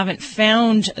if they haven't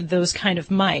found those kind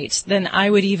of mites, then I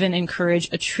would even encourage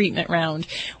a treatment round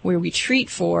where we treat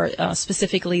for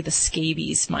specifically the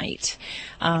scabies mite.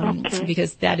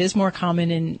 Because that is more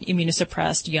common in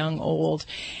immunosuppressed, young, old.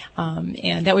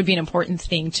 And that would be an important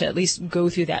thing to at least go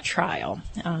through that trial.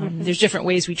 There's different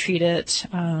ways we treat it.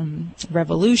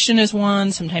 Revolution is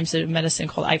one. Sometimes a medicine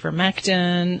called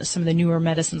ivermectin. Some of the newer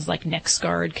medicines like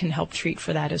NexGard can help treat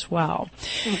for that as well.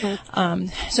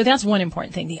 So that's one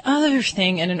important thing. The other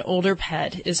thing in an older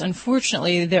pet is,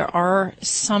 unfortunately, there are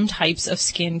some types of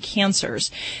skin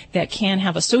cancers that can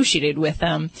have associated with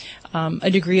them a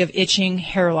degree of itching,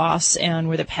 hair loss, and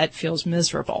where the pet feels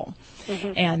miserable.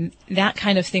 Mm-hmm. And that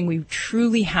kind of thing, we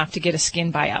truly have to get a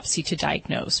skin biopsy to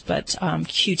diagnose. But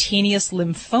cutaneous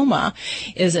lymphoma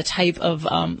is a type of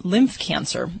lymph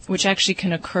cancer, which actually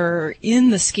can occur in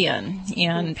the skin.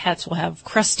 And pets will have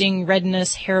crusting,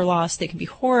 redness, hair loss. They can be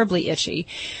horribly itchy.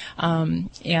 And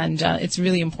it's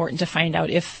really important to find out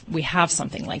if we have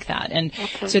something like that. And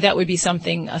so that would be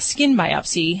something, a skin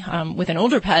biopsy with an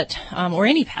older pet or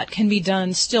any pet can be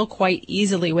done still quite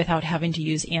easily without having to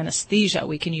use anesthesia.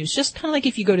 We can use just kind of like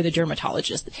if you go to the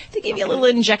dermatologist. They give you a little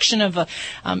injection of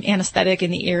anesthetic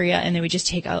in the area, and then we just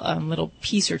take a little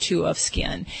piece or two of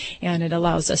skin, and it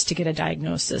allows us to get a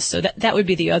diagnosis. So that would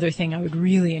be the other thing I would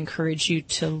really encourage you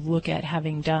to look at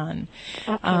having done.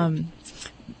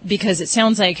 Because it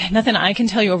sounds like nothing I can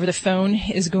tell you over the phone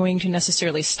is going to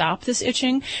necessarily stop this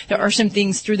itching. There are some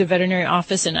things through the veterinary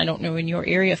office, and I don't know in your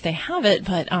area if they have it,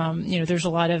 but there's a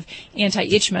lot of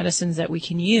anti-itch medicines that we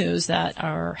can use that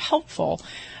are helpful.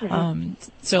 Mm-hmm.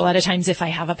 So a lot of times if I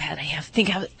have a pet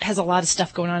has a lot of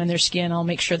stuff going on in their skin, I'll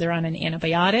make sure they're on an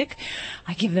antibiotic.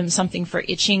 I give them something for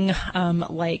itching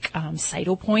like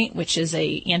Cytopoint, which is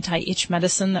a anti-itch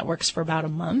medicine that works for about a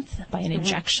month by an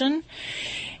injection.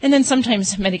 And then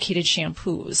sometimes medicated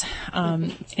shampoos.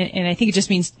 And I think it just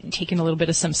means taking a little bit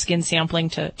of some skin sampling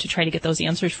to try to get those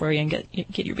answers for you and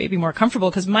get your baby more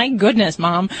comfortable. Because my goodness,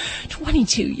 Mom,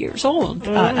 22 years old.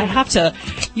 You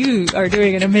are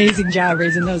doing an amazing job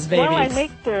raising those babies. Well, I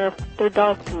make their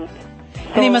dog food.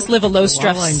 And they must live a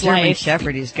low-stress German life.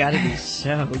 Shepherd, he's got to be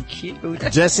so cute.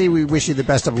 Jesse, we wish you the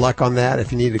best of luck on that.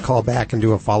 If you need to call back and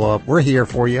do a follow-up, we're here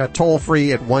for you. Toll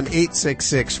free at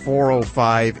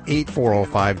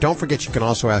 1-866-405-8405. Don't forget you can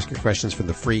also ask your questions from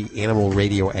the free Animal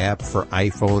Radio app for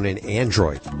iPhone and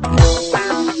Android.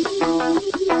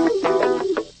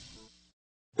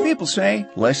 People say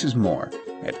less is more.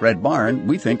 At Red Barn,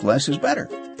 we think less is better.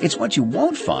 It's what you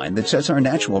won't find that sets our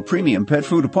natural premium pet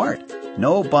food apart.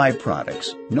 No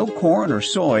byproducts, no corn or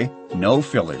soy, no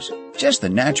fillers. Just the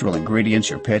natural ingredients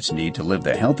your pets need to live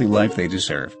the healthy life they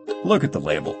deserve. Look at the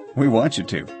label. We want you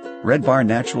to. Red Barn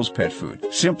Naturals Pet Food.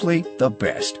 Simply the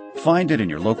best. Find it in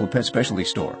your local pet specialty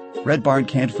store. Red Barn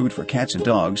canned food for cats and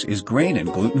dogs is grain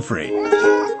and gluten-free.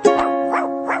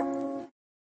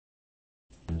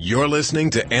 You're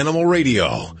listening to Animal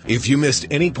Radio. If you missed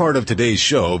any part of today's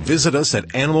show, visit us at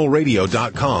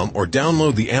animalradio.com or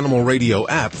download the Animal Radio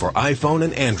app for iPhone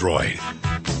and Android.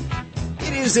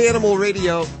 It is Animal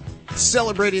Radio,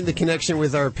 celebrating the connection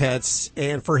with our pets.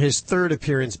 And for his third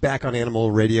appearance back on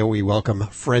Animal Radio, we welcome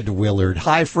Fred Willard.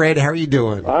 Hi, Fred. How are you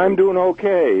doing? I'm doing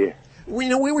okay.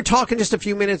 We were talking just a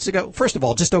few minutes ago. First of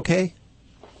all, just okay?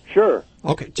 Sure.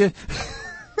 Okay.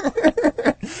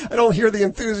 I don't hear the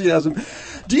enthusiasm.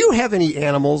 Do you have any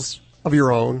animals of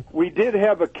your own? We did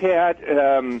have a cat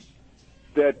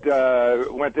that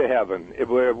went to heaven. It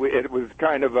was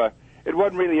kind of it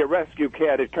wasn't really a rescue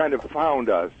cat. It kind of found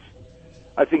us.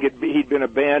 I think he'd been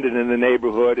abandoned in the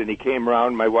neighborhood, and he came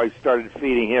around. My wife started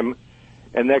feeding him,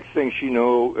 and next thing she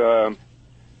knew,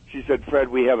 she said, "Fred,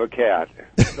 we have a cat."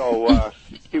 So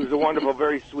he was a wonderful,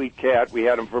 very sweet cat. We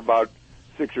had him for about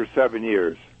 6 or 7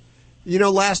 years.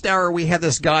 Last hour we had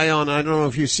this guy on, I don't know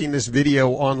if you've seen this video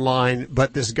online,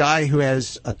 but this guy who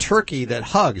has a turkey that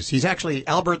hugs. He's actually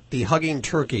Albert the Hugging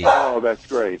Turkey. Oh, that's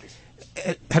great.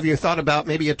 Have you thought about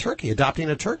maybe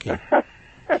adopting a turkey?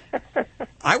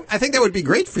 I think that would be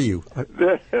great for you.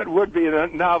 That would be a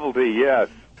novelty, yes.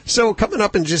 So coming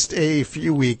up in just a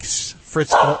few weeks,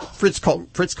 Fritz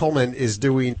Coleman is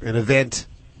doing an event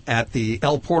at the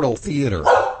El Portal Theater.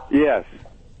 Yes.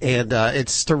 And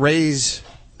it's to raise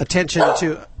attention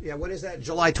to, what is that?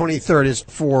 July 23rd is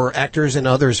for Actors and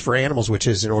Others for Animals, which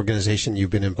is an organization you've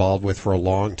been involved with for a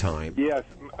long time. Yes,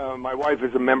 my wife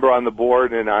is a member on the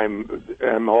board, and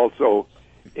I'm also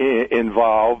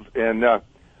involved. And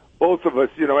both of us,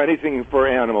 anything for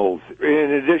animals.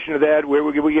 In addition to that,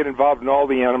 we get involved in all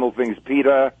the animal things.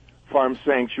 PETA, Farm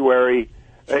Sanctuary.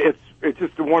 It's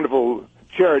just a wonderful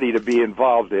charity to be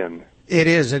involved in. It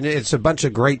is, and it's a bunch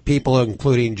of great people,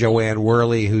 including Joanne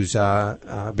Worley, who's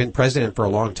been president for a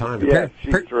long time. Yes,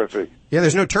 she's terrific. Yeah,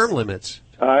 there's no term limits.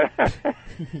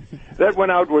 That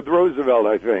went out with Roosevelt,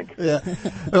 I think. Yeah.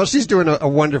 Well, she's doing a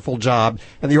wonderful job,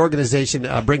 and the organization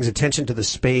brings attention to the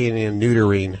spaying and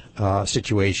neutering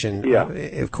situation. Yeah.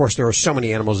 Of course, there are so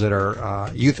many animals that are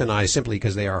euthanized simply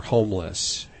because they are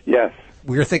homeless. Yes.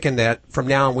 We were thinking that from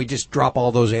now on we just drop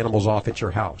all those animals off at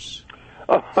your house.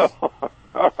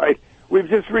 All right. We've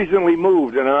just recently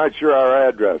moved, and I'm not sure our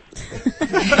address.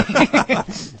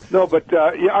 No, but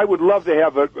I would love to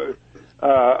have a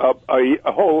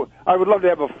whole. I would love to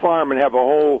have a farm and have a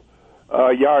whole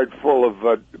yard full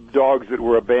of dogs that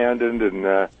were abandoned, and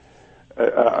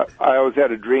I always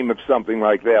had a dream of something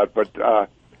like that, but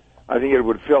I think it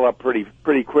would fill up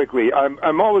pretty quickly.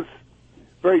 I'm always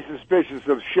very suspicious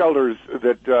of shelters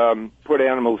that put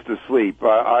animals to sleep.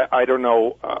 I don't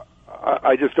know.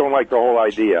 I just don't like the whole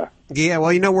idea. Yeah,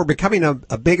 well, we're becoming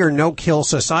a bigger no-kill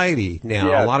society now.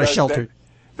 Yes, a lot of shelter.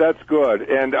 That's good,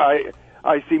 and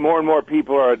I see more and more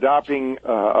people are adopting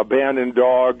abandoned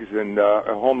dogs and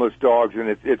homeless dogs, and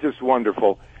it's just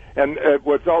wonderful. And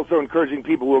what's also encouraging,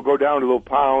 people will go down to the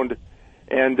pound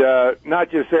and not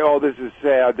just say, "Oh, this is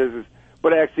sad,"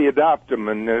 but actually adopt them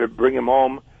and bring them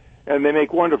home, and they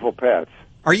make wonderful pets.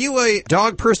 Are you a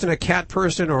dog person, a cat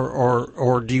person,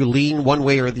 or do you lean one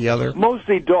way or the other?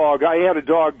 Mostly dog. I had a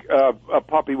dog, a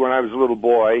puppy, when I was a little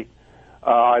boy.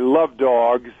 I love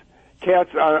dogs. Cats,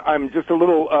 I'm just a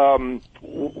little,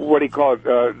 what do you call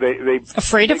it? They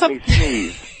afraid of them? Make me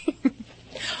sneeze.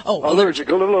 A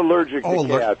little allergic to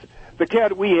cats. The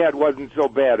cat we had wasn't so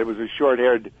bad. It was a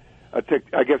short-haired,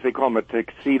 I guess they call him a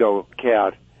tuxedo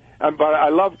cat. But I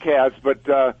love cats, but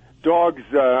dogs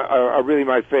are really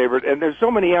my favorite. And there's so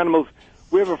many animals.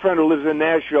 We have a friend who lives in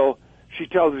Nashville. She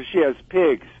tells us she has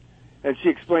pigs, and she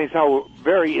explains how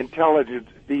very intelligent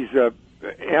these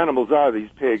animals are,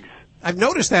 these pigs. I've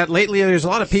noticed that lately there's a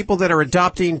lot of people that are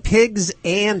adopting pigs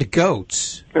and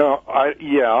goats.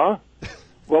 Yeah.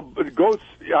 Well, goats,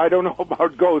 I don't know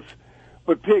about goats,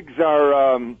 but pigs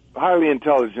are highly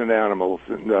intelligent animals.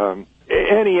 And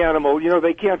any animal,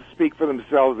 they can't speak for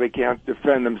themselves. They can't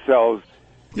defend themselves.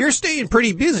 You're staying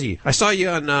pretty busy. I saw you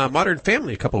on Modern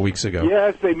Family a couple of weeks ago.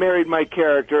 Yes, they married my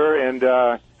character,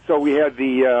 and so we had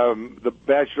the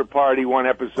bachelor party one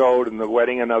episode and the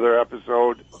wedding another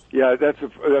episode. Yeah, that's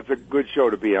a good show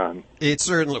to be on. It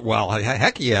certainly,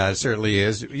 heck yeah, it certainly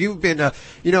is. You've been,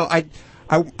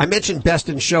 I mentioned Best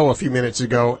in Show a few minutes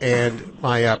ago, and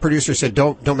my producer said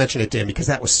don't mention it to him because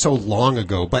that was so long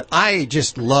ago. But I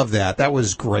just love that. That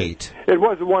was great. It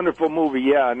was a wonderful movie,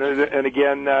 yeah. And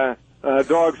again,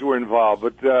 dogs were involved,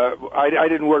 but I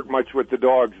didn't work much with the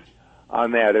dogs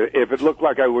on that. If it looked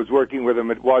like I was working with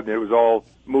them, it wasn't. It was all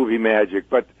movie magic.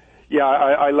 But yeah,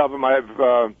 I love them.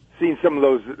 I've seen some of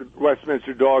those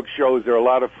Westminster dog shows. They're a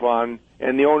lot of fun,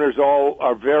 and the owners all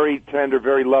are very tender,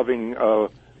 very loving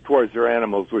towards their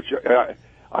animals, which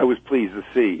I was pleased to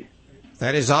see.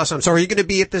 That is awesome. So are you going to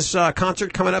be at this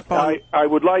concert coming up on? I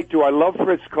would like to. I love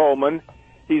Fritz Coleman.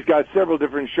 He's got several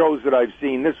different shows that I've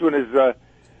seen. This one is,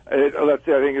 let's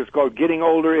say, I think it's called Getting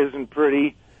Older Isn't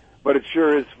Pretty, but it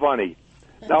sure is funny.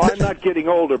 Now, I'm not getting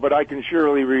older, but I can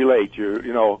surely relate.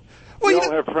 We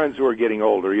all have friends who are getting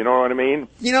older. You know what I mean?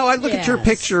 I look at your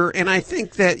picture, and I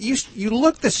think that you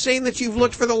look the same that you've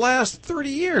looked for the last 30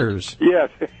 years.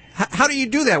 Yes. How do you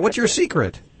do that? What's your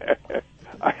secret?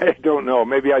 I don't know.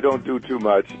 Maybe I don't do too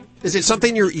much. Is it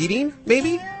something you're eating,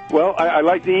 maybe? Well, I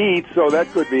like to eat, so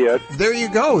that could be it. There you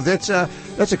go. That's a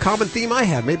common theme I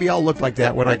have. Maybe I'll look like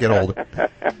that when I get older.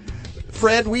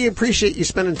 Fred, we appreciate you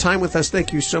spending time with us.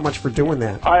 Thank you so much for doing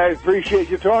that. I appreciate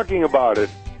you talking about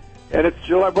it. And it's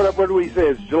July, what do we say?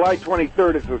 It's July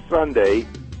 23rd. It's a Sunday.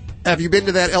 Have you been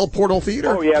to that El Portal Theater?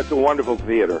 Oh, yeah, it's a wonderful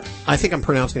theater. I think I'm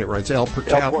pronouncing it right. It's El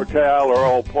Portal. El Portal or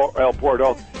El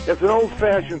Portal. It's an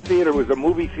old-fashioned theater. It was a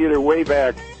movie theater way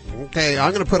back. Okay,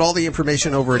 I'm going to put all the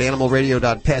information over at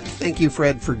animalradio.pet. Thank you,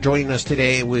 Fred, for joining us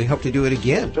today. We hope to do it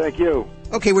again. Thank you.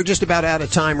 Okay, we're just about out of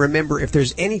time. Remember, if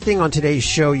there's anything on today's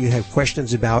show you have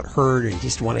questions about, heard, and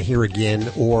just want to hear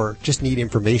again, or just need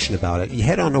information about it, you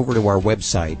head on over to our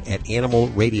website at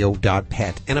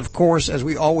animalradio.pet. And of course, as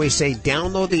we always say,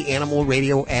 download the Animal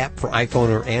Radio app for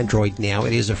iPhone or Android now.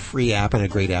 It is a free app and a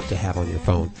great app to have on your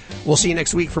phone. We'll see you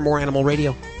next week for more Animal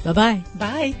Radio. Bye-bye.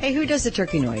 Bye. Hey, who does the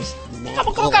turkey noise?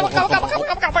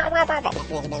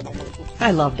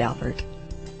 I loved Albert.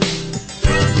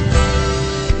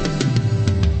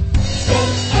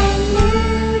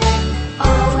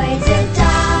 Always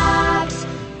adopt,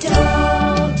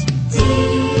 don't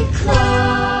declaw.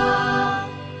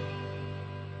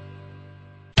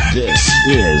 This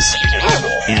is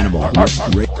Animal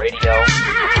Radio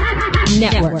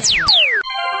Network.